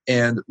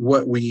 And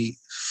what we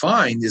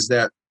find is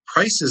that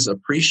prices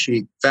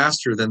appreciate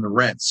faster than the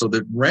rent. So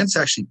the rents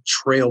actually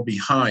trail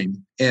behind.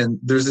 And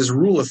there's this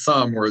rule of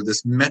thumb, or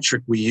this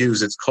metric we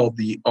use. It's called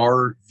the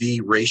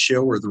RV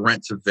ratio, or the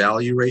rent to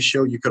value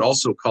ratio. You could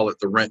also call it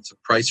the rent to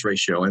price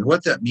ratio. And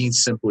what that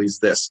means simply is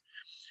this.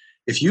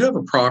 If you have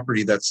a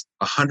property that's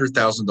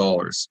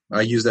 $100,000,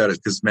 I use that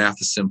because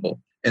math is simple.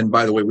 And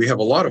by the way, we have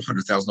a lot of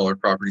 $100,000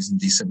 properties in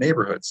decent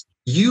neighborhoods.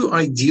 You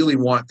ideally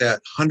want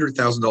that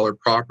 $100,000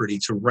 property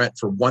to rent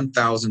for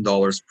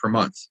 $1,000 per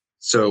month.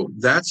 So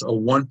that's a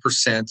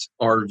 1%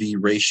 RV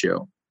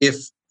ratio. If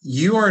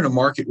you are in a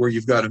market where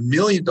you've got $1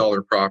 million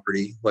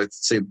property,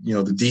 let's say,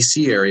 the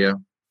DC area,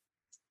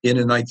 in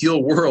an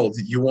ideal world,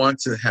 you want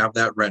to have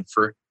that rent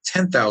for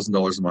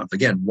 $10,000 a month.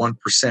 Again,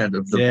 1%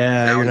 of the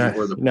value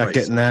or the price. You're not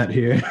getting that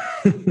here.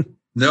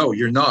 No,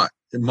 you're not.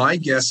 And my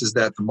guess is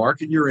that the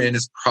market you're in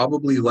is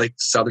probably like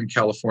Southern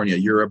California.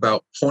 You're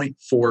about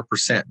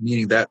 0.4%,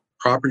 meaning that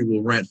property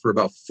will rent for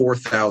about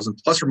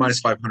 $4,000 plus or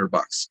minus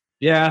 $500.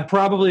 Yeah,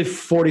 probably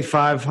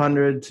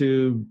 4,500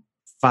 to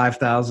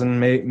 5,000,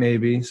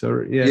 maybe.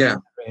 So yeah.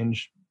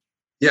 Range.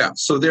 Yeah,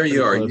 so there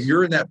you are. Close.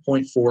 You're in that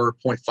 0.4,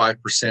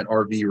 0.5%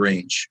 RV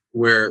range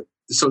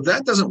so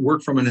that doesn't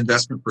work from an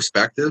investment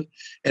perspective.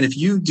 And if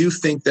you do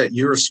think that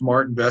you're a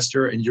smart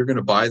investor and you're going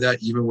to buy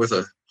that even with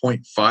a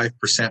 0.5%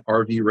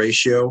 RV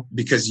ratio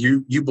because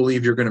you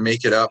believe you're going to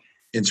make it up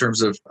in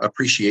terms of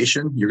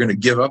appreciation, you're going to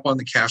give up on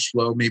the cash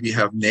flow, maybe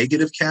have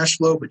negative cash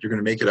flow, but you're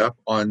going to make it up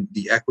on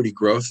the equity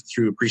growth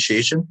through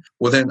appreciation,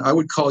 well, then I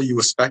would call you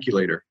a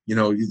speculator.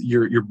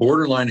 You're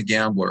borderline a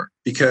gambler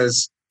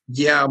because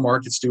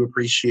markets do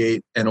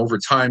appreciate, and over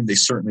time they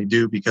certainly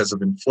do because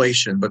of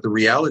inflation. But the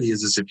reality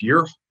is if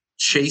you're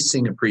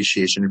chasing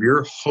appreciation, if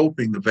you're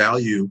hoping the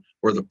value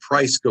or the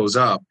price goes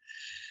up,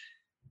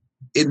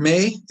 it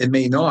may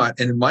not,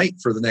 and it might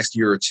for the next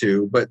year or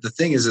two. But the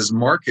thing is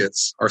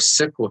markets are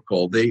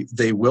cyclical.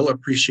 They will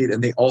appreciate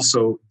and they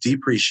also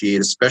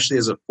depreciate, especially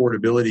as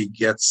affordability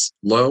gets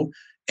low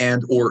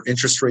and or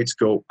interest rates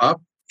go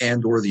up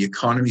and or the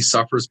economy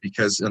suffers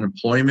because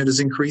unemployment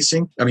is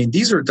increasing. I mean,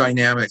 these are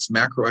dynamics,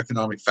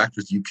 macroeconomic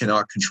factors you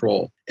cannot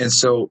control. And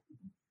so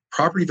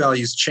property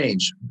values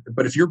change.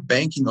 But if you're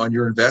banking on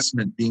your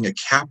investment being a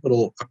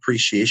capital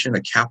appreciation,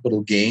 a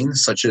capital gain,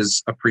 such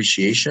as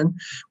appreciation,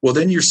 well,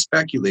 then you're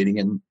speculating.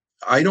 And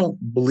I don't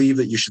believe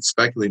that you should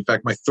speculate. In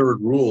fact, my third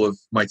rule of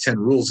my 10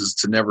 rules is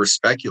to never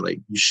speculate.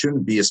 You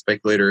shouldn't be a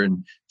speculator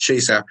and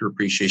chase after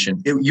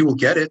appreciation. You will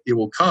get it. It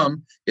will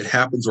come. It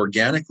happens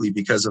organically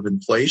because of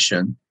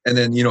inflation. And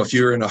then, if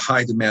you're in a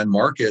high demand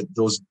market,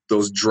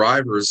 those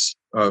drivers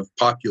of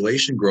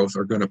population growth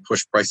are going to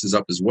push prices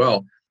up as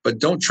well. But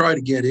don't try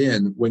to get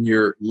in when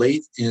you're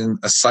late in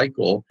a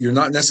cycle. You're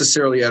not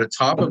necessarily at a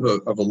top of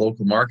a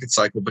local market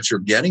cycle, but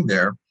you're getting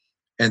there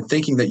and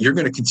thinking that you're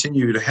going to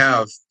continue to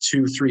have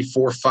 2, 3,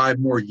 4, 5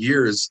 more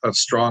years of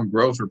strong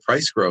growth or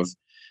price growth.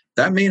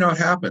 That may not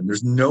happen.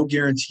 There's no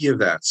guarantee of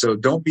that. So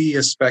don't be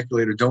a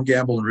speculator. Don't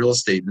gamble in real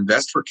estate.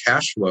 Invest for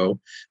cash flow,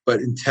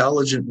 but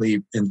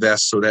intelligently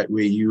invest so that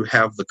way you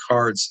have the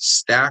cards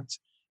stacked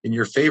in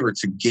your favor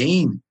to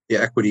gain the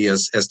equity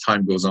as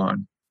time goes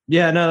on.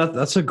 Yeah, no,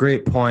 that's a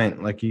great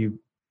point. Like you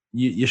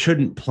you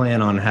shouldn't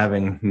plan on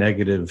having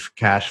negative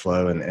cash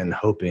flow and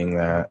hoping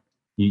that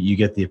you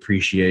get the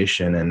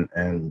appreciation.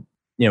 And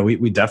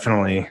we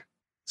definitely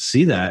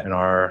see that in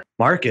our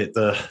market.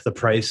 The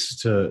price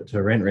to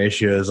rent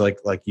ratio is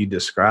like you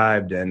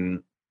described.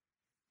 And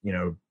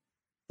the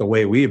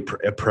way we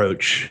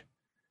approach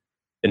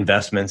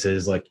investments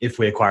is like, if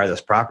we acquire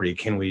this property,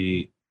 can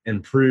we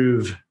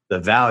improve the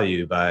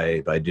value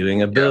by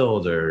doing a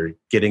build or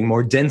getting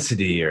more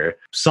density or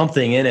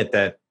something in it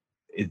that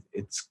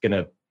it's going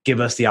to give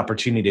us the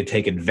opportunity to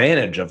take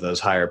advantage of those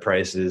higher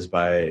prices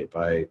by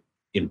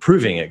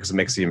improving it, because it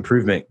makes the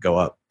improvement go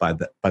up by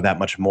that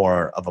much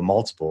more of a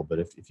multiple. But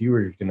if you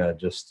were going to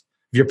if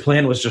your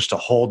plan was just to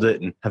hold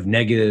it and have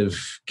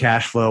negative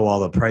cash flow while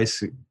the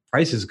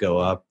prices go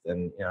up,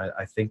 then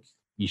I think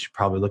you should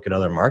probably look at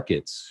other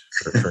markets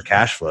for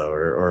cash flow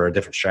or a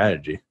different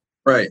strategy.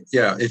 Right.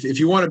 Yeah. If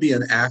you want to be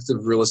an active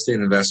real estate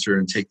investor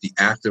and take the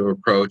active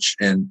approach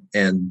and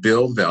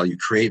build value,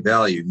 create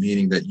value,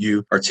 meaning that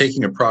you are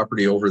taking a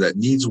property over that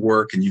needs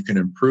work and you can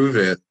improve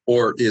it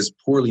or is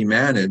poorly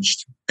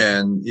managed.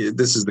 And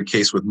this is the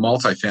case with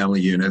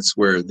multifamily units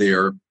where they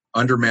are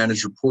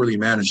undermanaged or poorly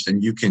managed,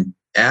 and you can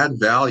add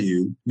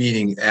value,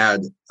 meaning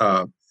add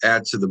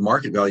to the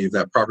market value of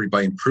that property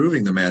by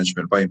improving the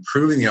management, by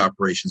improving the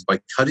operations, by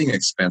cutting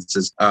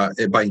expenses,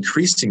 by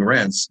increasing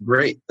rents.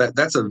 Great.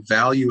 That's a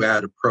value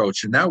add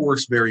approach. And that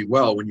works very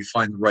well when you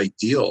find the right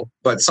deal.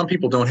 But some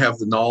people don't have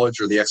the knowledge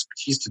or the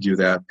expertise to do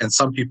that. And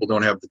some people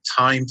don't have the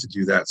time to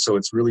do that. So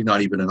it's really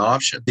not even an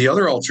option. The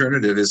other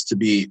alternative is to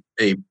be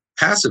a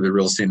passive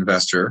real estate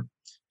investor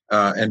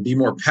and be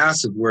more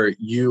passive, where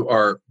you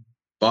are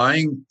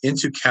buying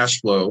into cash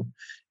flow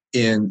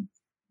in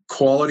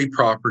quality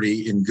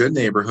property in good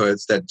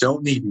neighborhoods that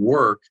don't need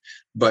work,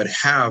 but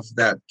have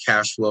that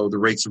cash flow, the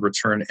rates of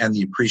return, and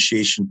the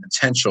appreciation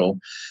potential.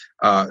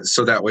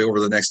 So that way, over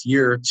the next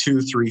year,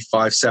 2, 3,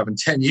 5, 7,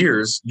 10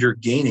 years, you're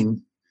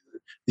gaining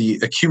the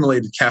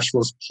accumulated cash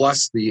flows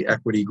plus the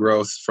equity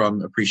growth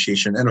from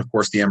appreciation, and of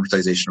course, the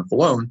amortization of the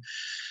loan.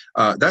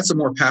 That's a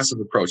more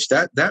passive approach.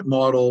 That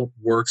model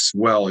works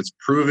well. It's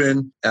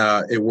proven.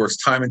 It works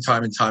time and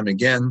time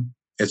again.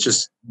 It's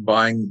just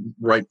buying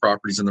right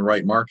properties in the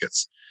right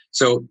markets.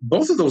 So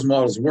both of those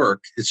models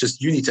work. It's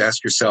just you need to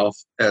ask yourself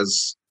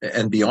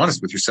and be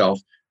honest with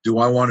yourself, do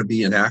I want to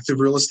be an active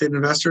real estate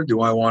investor?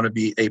 Do I want to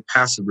be a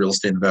passive real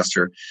estate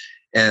investor?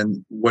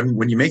 And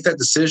when you make that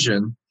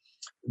decision,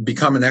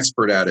 become an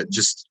expert at it.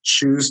 Just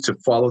choose to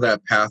follow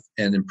that path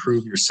and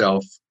improve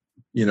yourself,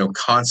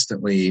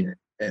 constantly.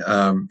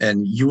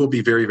 And you will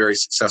be very, very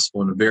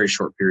successful in a very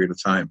short period of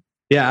time.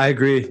 Yeah, I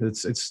agree.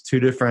 It's two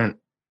different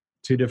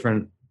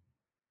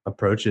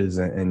approaches,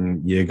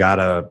 and you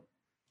gotta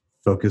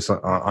focus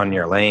on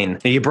your lane.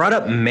 You brought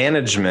up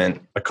management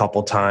a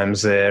couple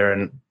times there,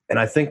 and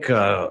I think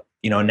a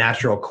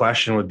natural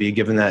question would be,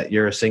 given that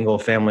you're a single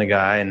family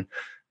guy, and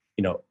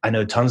I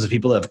know tons of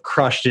people that have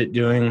crushed it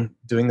doing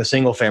the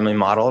single family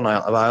model, and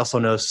I also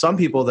know some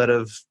people that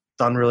have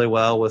done really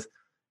well with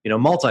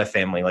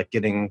multifamily, like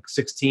getting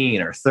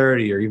 16 or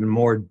 30 or even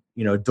more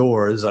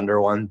doors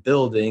under one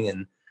building,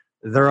 and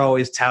they're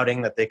always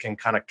touting that they can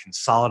kind of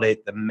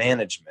consolidate the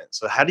management.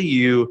 So how do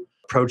you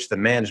approach the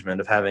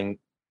management of having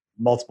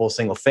multiple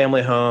single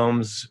family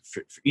homes,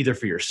 either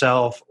for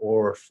yourself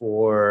or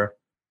for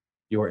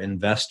your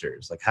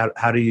investors? Like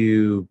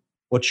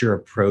what's your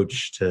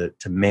approach to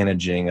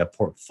managing a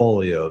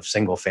portfolio of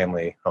single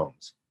family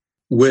homes?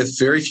 With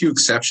very few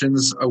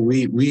exceptions,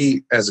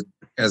 we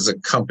as a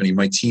company,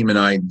 my team and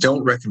I,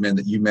 don't recommend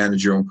that you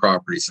manage your own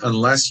properties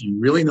unless you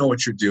really know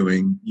what you're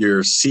doing.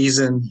 You're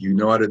seasoned, you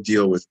know how to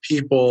deal with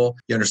people,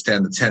 you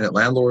understand the tenant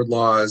landlord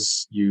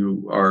laws,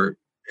 you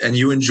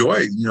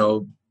enjoy,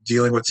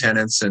 dealing with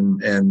tenants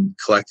and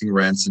collecting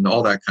rents and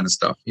all that kind of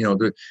stuff.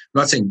 I'm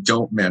not saying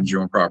don't manage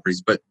your own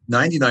properties, but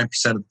 99%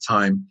 of the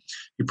time,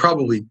 you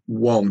probably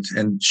won't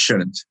and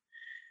shouldn't.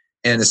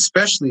 And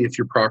especially if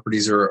your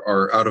properties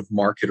are out of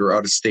market or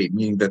out of state,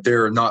 meaning that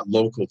they're not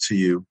local to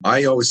you.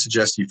 I always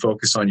suggest you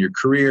focus on your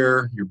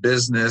career, your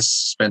business,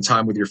 spend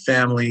time with your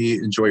family,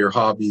 enjoy your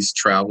hobbies,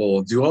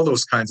 travel, do all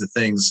those kinds of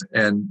things,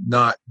 and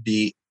not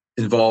be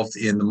involved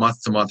in the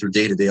month-to-month or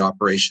day-to-day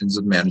operations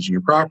of managing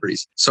your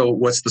properties. So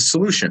what's the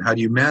solution? How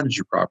do you manage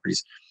your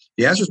properties?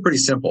 The answer is pretty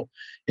simple.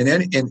 In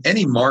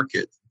any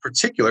market,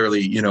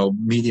 particularly,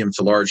 medium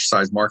to large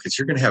size markets,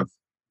 you're going to have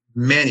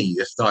many,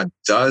 if not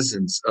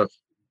dozens, of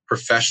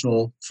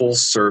professional,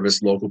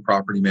 full-service local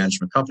property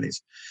management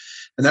companies.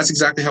 And that's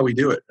exactly how we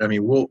do it. I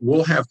mean,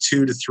 we'll have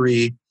 2 to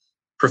 3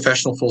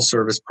 professional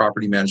full-service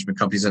property management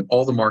companies in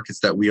all the markets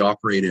that we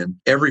operate in.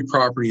 Every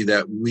property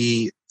that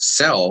we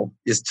sell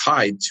is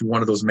tied to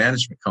one of those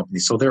management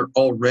companies. So they're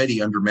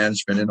already under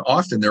management, and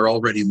often they're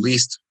already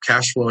leased,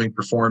 cash flowing,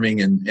 performing,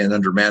 and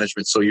under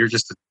management. So you're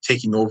just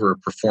taking over a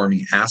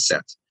performing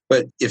asset.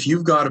 But if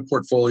you've got a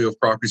portfolio of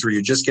properties where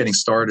you're just getting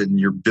started and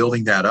you're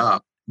building that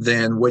up,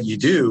 then what you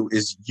do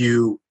is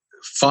you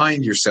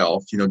find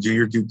yourself, do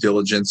your due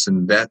diligence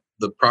and vet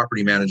the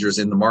property managers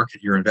in the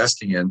market you're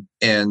investing in,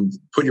 and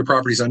put your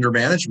properties under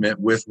management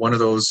with one of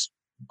those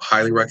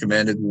highly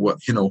recommended,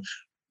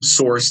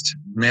 sourced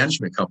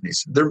management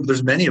companies.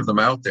 There's many of them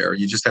out there.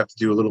 You just have to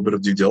do a little bit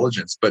of due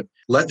diligence, but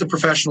let the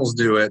professionals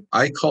do it.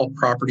 I call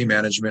property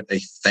management a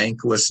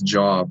thankless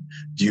job.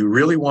 Do you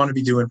really want to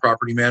be doing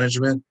property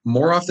management?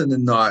 More often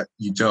than not,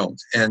 you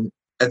don't. And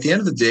at the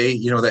end of the day,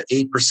 that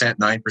 8%,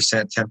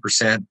 9%,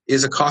 10%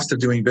 is a cost of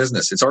doing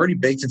business. It's already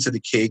baked into the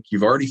cake.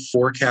 You've already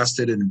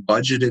forecasted and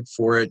budgeted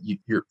for it.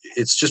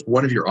 It's just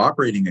one of your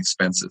operating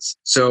expenses.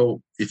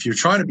 So if you're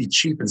trying to be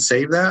cheap and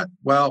save that,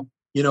 well,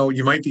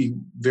 you might be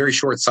very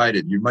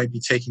short-sighted. You might be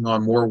taking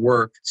on more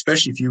work,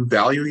 especially if you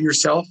value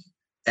yourself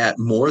at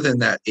more than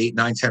that 8,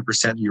 9,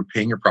 10% you're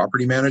paying your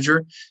property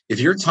manager. If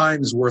your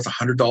time is worth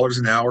 $100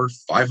 an hour,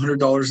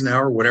 $500 an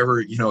hour, whatever,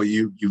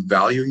 you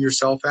value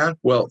yourself at,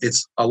 well,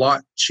 it's a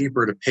lot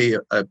cheaper to pay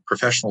a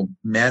professional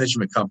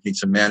management company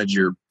to manage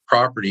your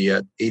property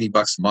at $80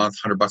 a month,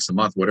 $100 a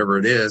month, whatever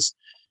it is,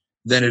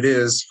 than it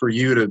is for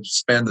you to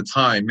spend the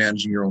time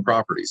managing your own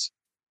properties.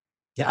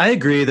 Yeah, I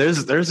agree.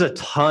 There's a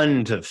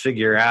ton to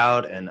figure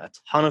out and a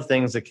ton of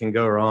things that can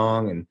go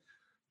wrong. And,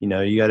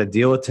 you got to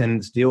deal with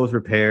tenants, deal with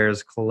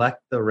repairs,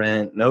 collect the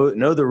rent, know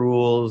the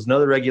rules, know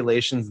the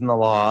regulations and the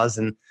laws.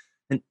 And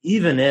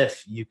even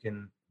if you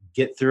can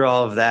get through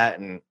all of that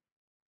and,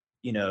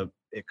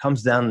 it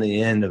comes down to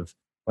the end of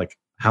like,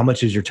 how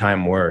much is your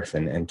time worth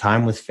and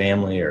time with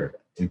family or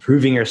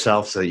improving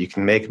yourself so that you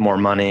can make more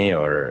money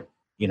or,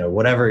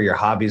 whatever your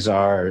hobbies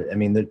are. I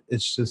mean,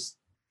 it's just,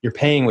 you're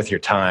paying with your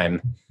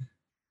time.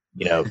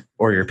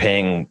 Or you're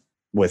paying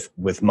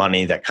with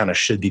money that kind of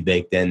should be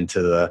baked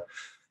into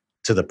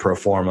the pro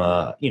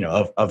forma,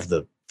 of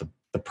the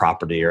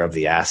property or of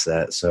the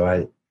asset. So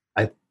I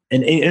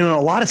and in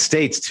a lot of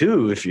states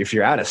too, if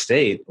you're out of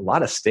state, a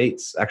lot of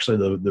states actually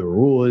the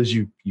rule is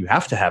you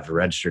have to have a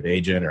registered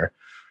agent or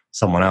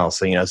someone else.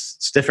 So,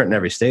 it's different in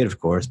every state, of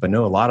course, but I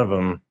know a lot of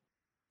them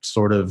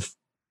sort of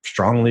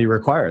strongly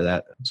require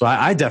that. So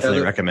I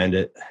definitely recommend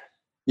it.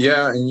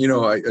 Yeah, and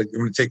I'm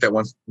going to take that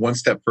one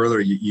step further.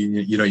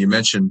 You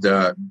mentioned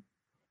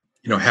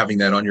having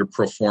that on your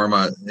pro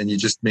forma, and you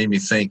just made me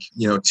think.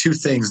 Two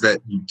things that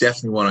you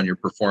definitely want on your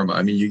pro forma.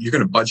 I mean, you're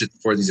going to budget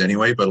for these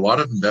anyway, but a lot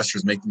of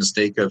investors make the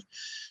mistake of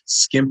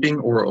skimping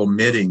or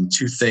omitting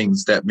two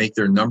things that make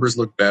their numbers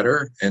look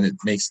better, and it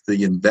makes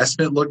the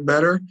investment look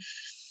better.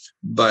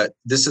 But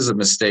this is a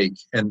mistake.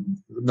 And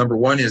number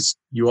one is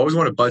you always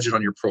want to budget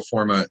on your pro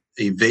forma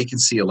a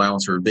vacancy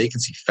allowance or a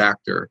vacancy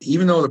factor.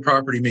 Even though the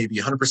property may be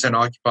 100%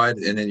 occupied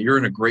and then you're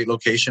in a great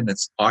location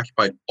that's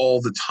occupied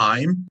all the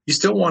time, you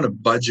still want to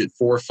budget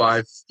 4 or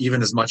 5,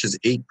 even as much as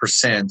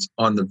 8%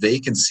 on the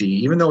vacancy,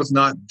 even though it's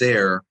not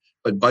there,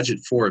 but budget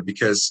for it,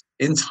 because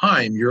in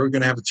time, you're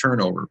going to have a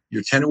turnover.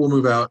 Your tenant will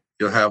move out,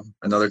 you'll have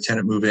another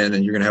tenant move in,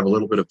 and you're going to have a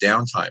little bit of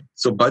downtime.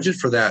 So budget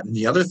for that. And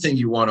the other thing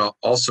you want to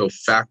also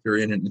factor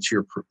in into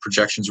your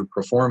projections or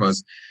pro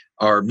formas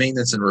are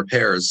maintenance and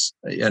repairs.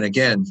 And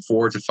again,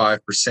 4 to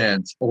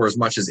 5% or as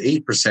much as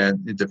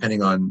 8%,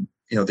 depending on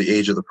the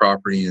age of the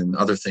property and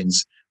other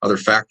things, other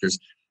factors.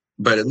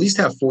 But at least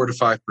have 4 to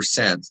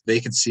 5%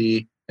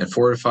 vacancy and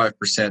 4 to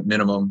 5%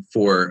 minimum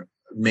for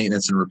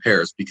maintenance and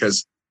repairs,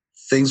 because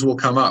things will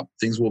come up,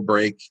 things will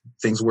break,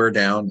 things wear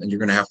down, and you're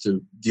going to have to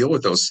deal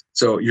with those.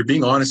 So you're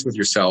being honest with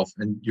yourself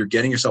and you're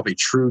getting yourself a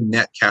true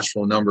net cash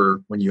flow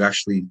number when you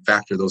actually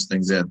factor those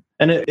things in.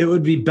 And it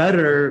would be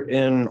better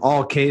in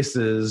all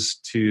cases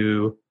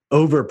to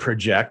over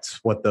project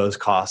what those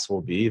costs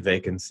will be,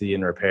 vacancy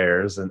and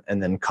repairs, and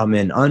then come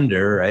in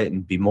under, right,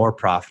 and be more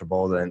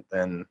profitable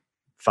than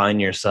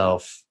find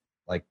yourself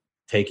like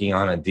taking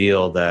on a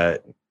deal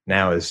that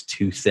now is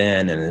too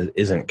thin and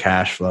isn't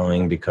cash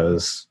flowing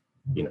because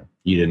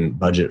you didn't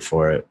budget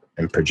for it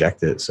and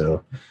project it.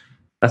 So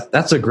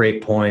that's a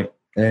great point.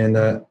 And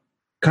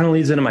kind of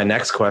leads into my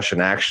next question,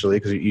 actually,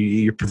 because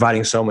you're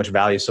providing so much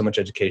value, so much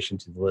education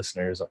to the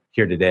listeners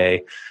here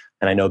today.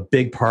 And I know a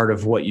big part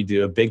of what you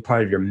do, a big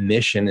part of your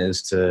mission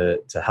is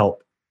to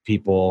help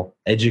people,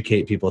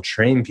 educate people,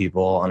 train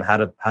people on how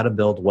to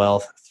build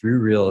wealth through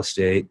real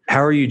estate.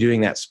 How are you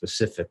doing that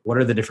specific? What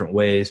are the different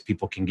ways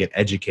people can get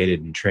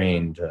educated and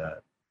trained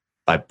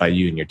by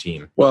you and your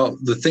team? Well,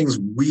 the things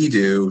we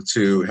do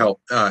to help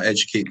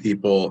educate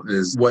people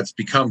is what's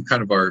become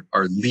kind of our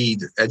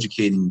lead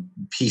educating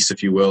piece,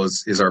 if you will,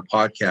 is our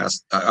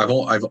podcast. I've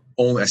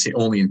only, I say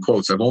only in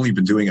quotes, I've only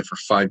been doing it for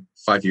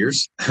five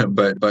years,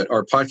 but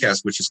our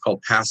podcast, which is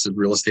called Passive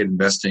Real Estate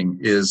Investing,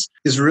 is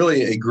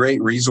really a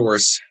great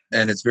resource.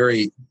 And it's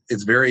very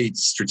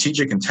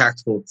strategic and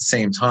tactical at the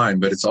same time,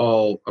 but it's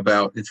all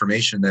about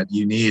information that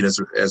you need as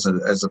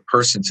a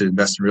person to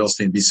invest in real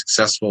estate and be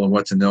successful, and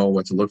what to know,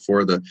 what to look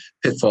for, the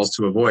pitfalls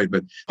to avoid.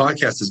 But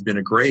podcast has been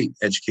a great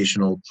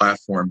educational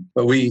platform.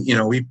 But we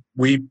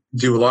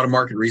do a lot of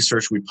market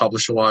research. We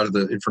publish a lot of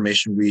the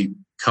information we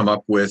come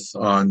up with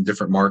on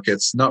different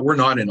markets. We're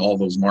not in all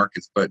those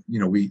markets, but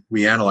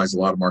we analyze a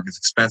lot of markets,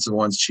 expensive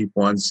ones, cheap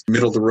ones,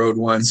 middle of the road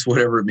ones,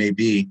 whatever it may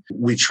be.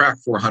 We track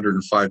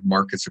 405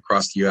 markets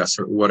across the U.S.,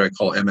 or what I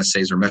call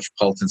MSAs, or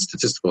metropolitan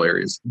statistical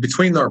areas.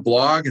 Between our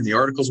blog and the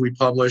articles we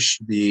publish,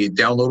 the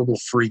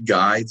downloadable free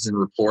guides and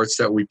reports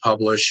that we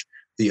publish,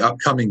 the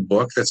upcoming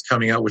book that's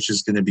coming out, which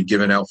is going to be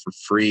given out for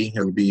free.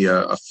 It'll be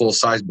a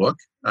full-size book,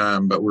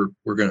 but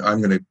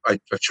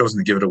I've chosen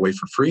to give it away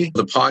for free.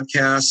 The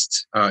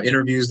podcast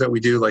interviews that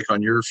we do, like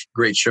on your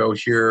great show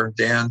here,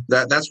 Dan,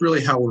 that's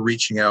really how we're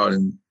reaching out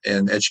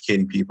and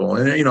educating people.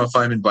 And if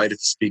I'm invited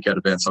to speak at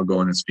events, I'll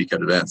go in and speak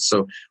at events.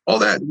 So all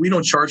that, we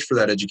don't charge for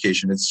that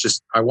education. It's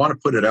just I want to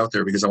put it out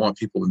there because I want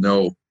people to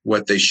know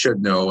what they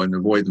should know and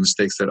avoid the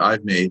mistakes that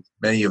I've made,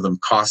 many of them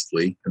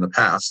costly in the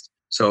past.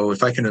 So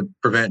if I can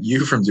prevent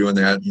you from doing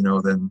that,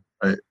 then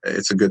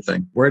it's a good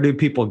thing. Where do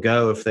people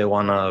go if they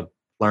want to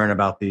learn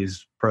about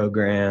these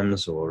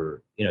programs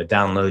or,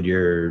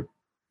 download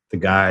the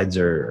guides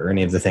or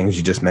any of the things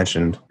you just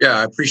mentioned? Yeah,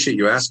 I appreciate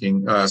you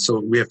asking. So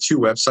we have 2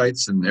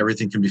 websites and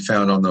everything can be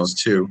found on those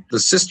 2. The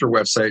sister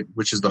website,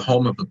 which is the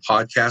home of the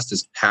podcast,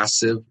 is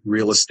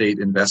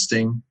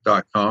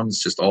passiverealestateinvesting.com.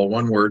 It's just all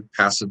one word,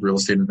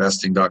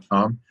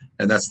 passiverealestateinvesting.com.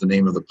 And that's the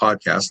name of the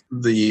podcast.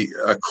 The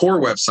core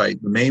website,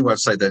 the main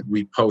website that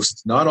we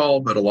post, not all,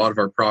 but a lot of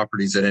our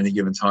properties at any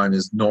given time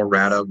is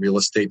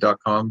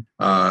noradarealestate.com.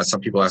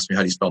 Some people ask me,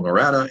 how do you spell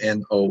Norada?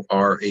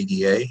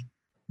 Norada,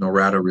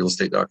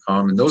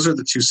 noradarealestate.com. And those are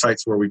the 2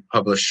 sites where we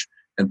publish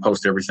and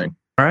post everything.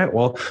 All right.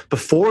 Well,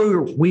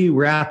 before we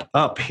wrap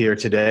up here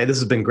today, this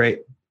has been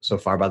great so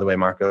far, by the way,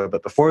 Marco.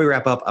 But before we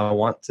wrap up, I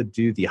want to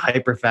do the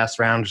hyper fast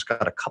round. Just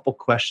got a couple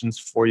questions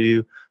for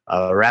you,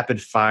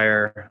 rapid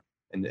fire.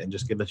 And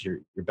just give us your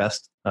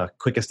best,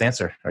 quickest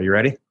answer. Are you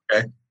ready?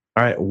 Okay.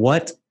 All right.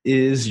 What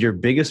is your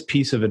biggest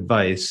piece of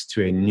advice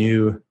to a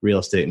new real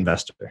estate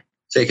investor?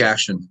 Take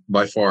action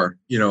by far.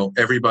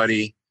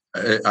 Everybody,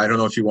 I don't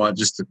know if you want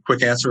just a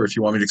quick answer or if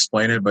you want me to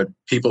explain it, but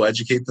people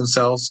educate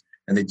themselves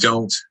and they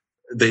don't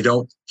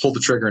pull the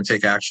trigger and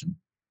take action.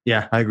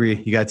 Yeah, I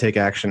agree. You got to take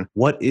action.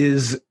 What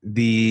is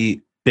the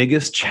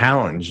biggest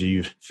challenge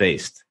you've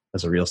faced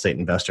as a real estate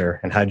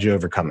investor, and how did you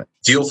overcome it?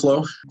 Deal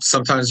flow.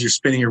 Sometimes you're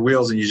spinning your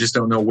wheels and you just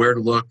don't know where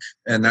to look.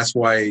 And that's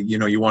why,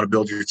 you want to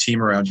build your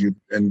team around you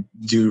and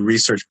do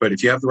research. But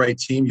if you have the right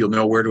team, you'll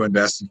know where to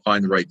invest and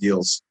find the right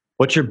deals.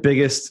 What's your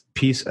biggest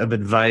piece of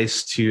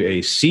advice to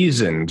a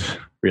seasoned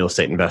real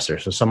estate investor?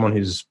 So someone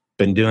who's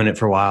been doing it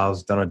for a while,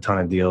 has done a ton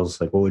of deals.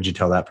 Like, what would you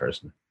tell that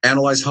person?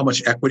 Analyze how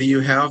much equity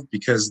you have,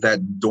 because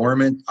that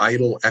dormant,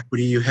 idle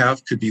equity you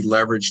have could be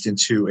leveraged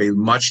into a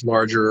much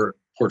larger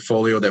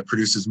portfolio that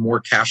produces more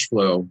cash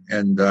flow,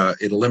 and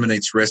it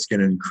eliminates risk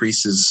and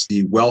increases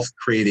the wealth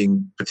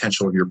creating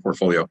potential of your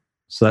portfolio.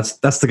 So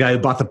that's the guy who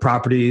bought the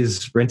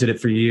properties, rented it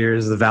for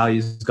years. The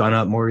value's gone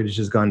up, mortgage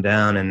has gone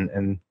down,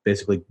 and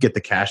basically get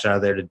the cash out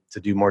of there to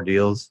do more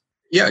deals.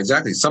 Yeah,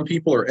 exactly. Some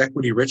people are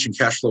equity rich and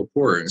cash flow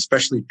poor,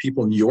 especially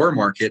people in your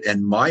market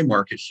and my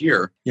market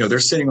here. They're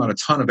sitting on a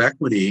ton of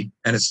equity,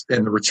 and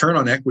the return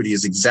on equity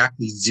is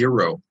exactly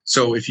 0.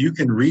 So if you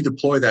can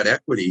redeploy that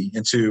equity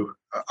into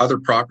other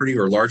property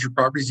or larger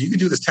properties, you can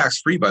do this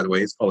tax-free, by the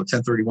way. It's called a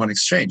 1031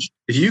 exchange.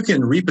 If you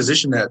can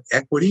reposition that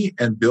equity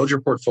and build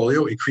your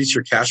portfolio, increase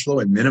your cash flow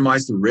and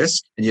minimize the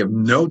risk, and you have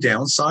no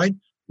downside,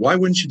 why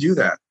wouldn't you do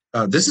that?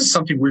 This is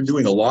something we're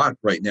doing a lot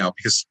right now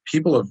because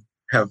people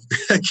have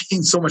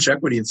gained so much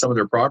equity in some of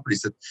their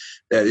properties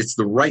that it's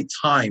the right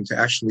time to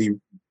actually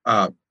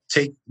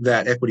take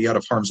that equity out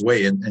of harm's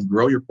way and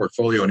grow your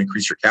portfolio and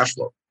increase your cash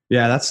flow.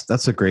 Yeah,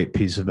 that's a great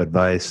piece of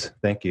advice.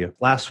 Thank you.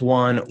 Last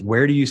one,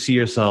 where do you see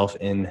yourself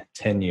in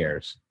 10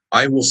 years?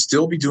 I will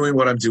still be doing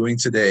what I'm doing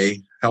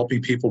today,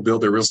 helping people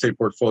build their real estate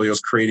portfolios,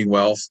 creating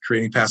wealth,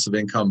 creating passive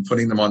income,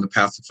 putting them on the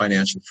path to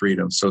financial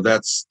freedom. So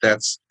this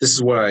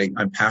is what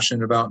I'm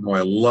passionate about and what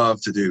I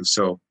love to do.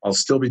 So I'll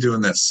still be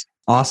doing this.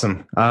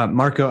 Awesome.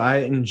 Marco,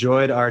 I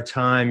enjoyed our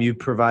time. You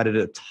provided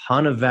a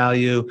ton of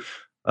value.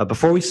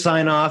 Before we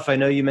sign off, I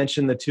know you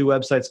mentioned the 2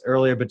 websites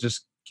earlier, but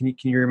just can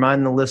you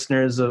remind the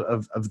listeners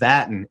of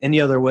that and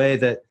any other way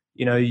that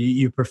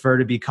you prefer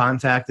to be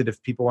contacted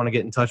if people want to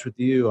get in touch with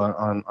you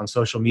on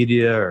social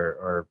media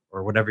or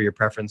whatever your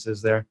preference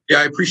is there? Yeah,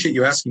 I appreciate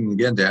you asking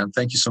again, Dan.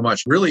 Thank you so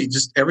much. Really,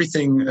 just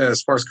everything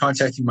as far as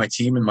contacting my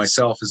team and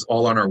myself is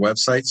all on our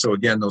website. So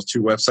again, those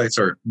 2 websites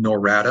are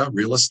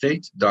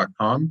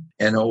noradarealestate.com,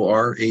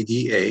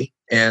 NORADA.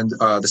 And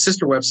the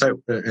sister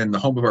website and the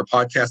home of our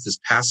podcast is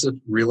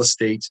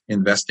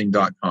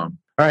passiverealestateinvesting.com.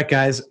 All right,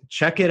 guys,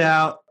 check it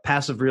out,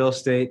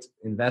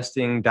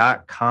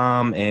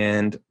 passiverealestateinvesting.com.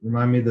 And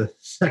remind me the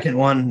second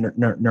one,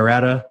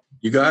 Norada.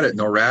 You got it,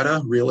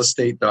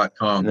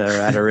 noradarealestate.com.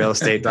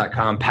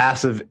 Noradarealestate.com,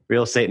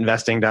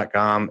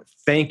 passiverealestateinvesting.com.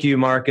 Thank you,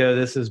 Marco.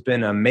 This has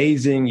been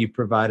amazing. You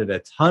provided a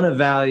ton of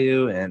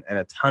value and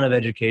a ton of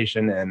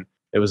education, and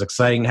it was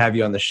exciting to have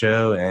you on the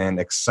show and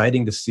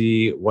exciting to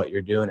see what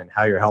you're doing and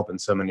how you're helping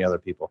so many other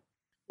people.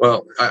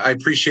 Well, I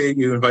appreciate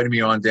you inviting me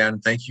on,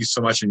 Dan. Thank you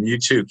so much. And you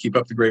too. Keep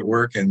up the great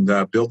work and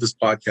build this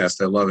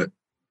podcast. I love it.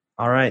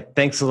 All right.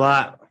 Thanks a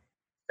lot.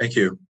 Thank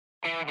you.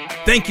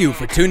 Thank you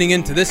for tuning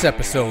in to this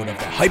episode of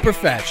the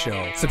Hyperfast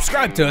Show.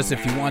 Subscribe to us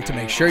if you want to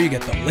make sure you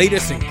get the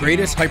latest and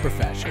greatest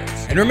Hyperfast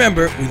shows. And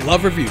remember, we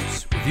love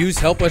reviews. Reviews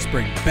help us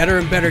bring better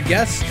and better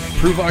guests and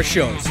improve our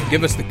shows. So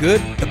give us the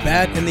good, the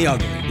bad, and the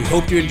ugly. We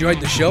hope you enjoyed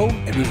the show,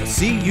 and we will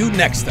see you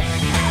next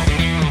time.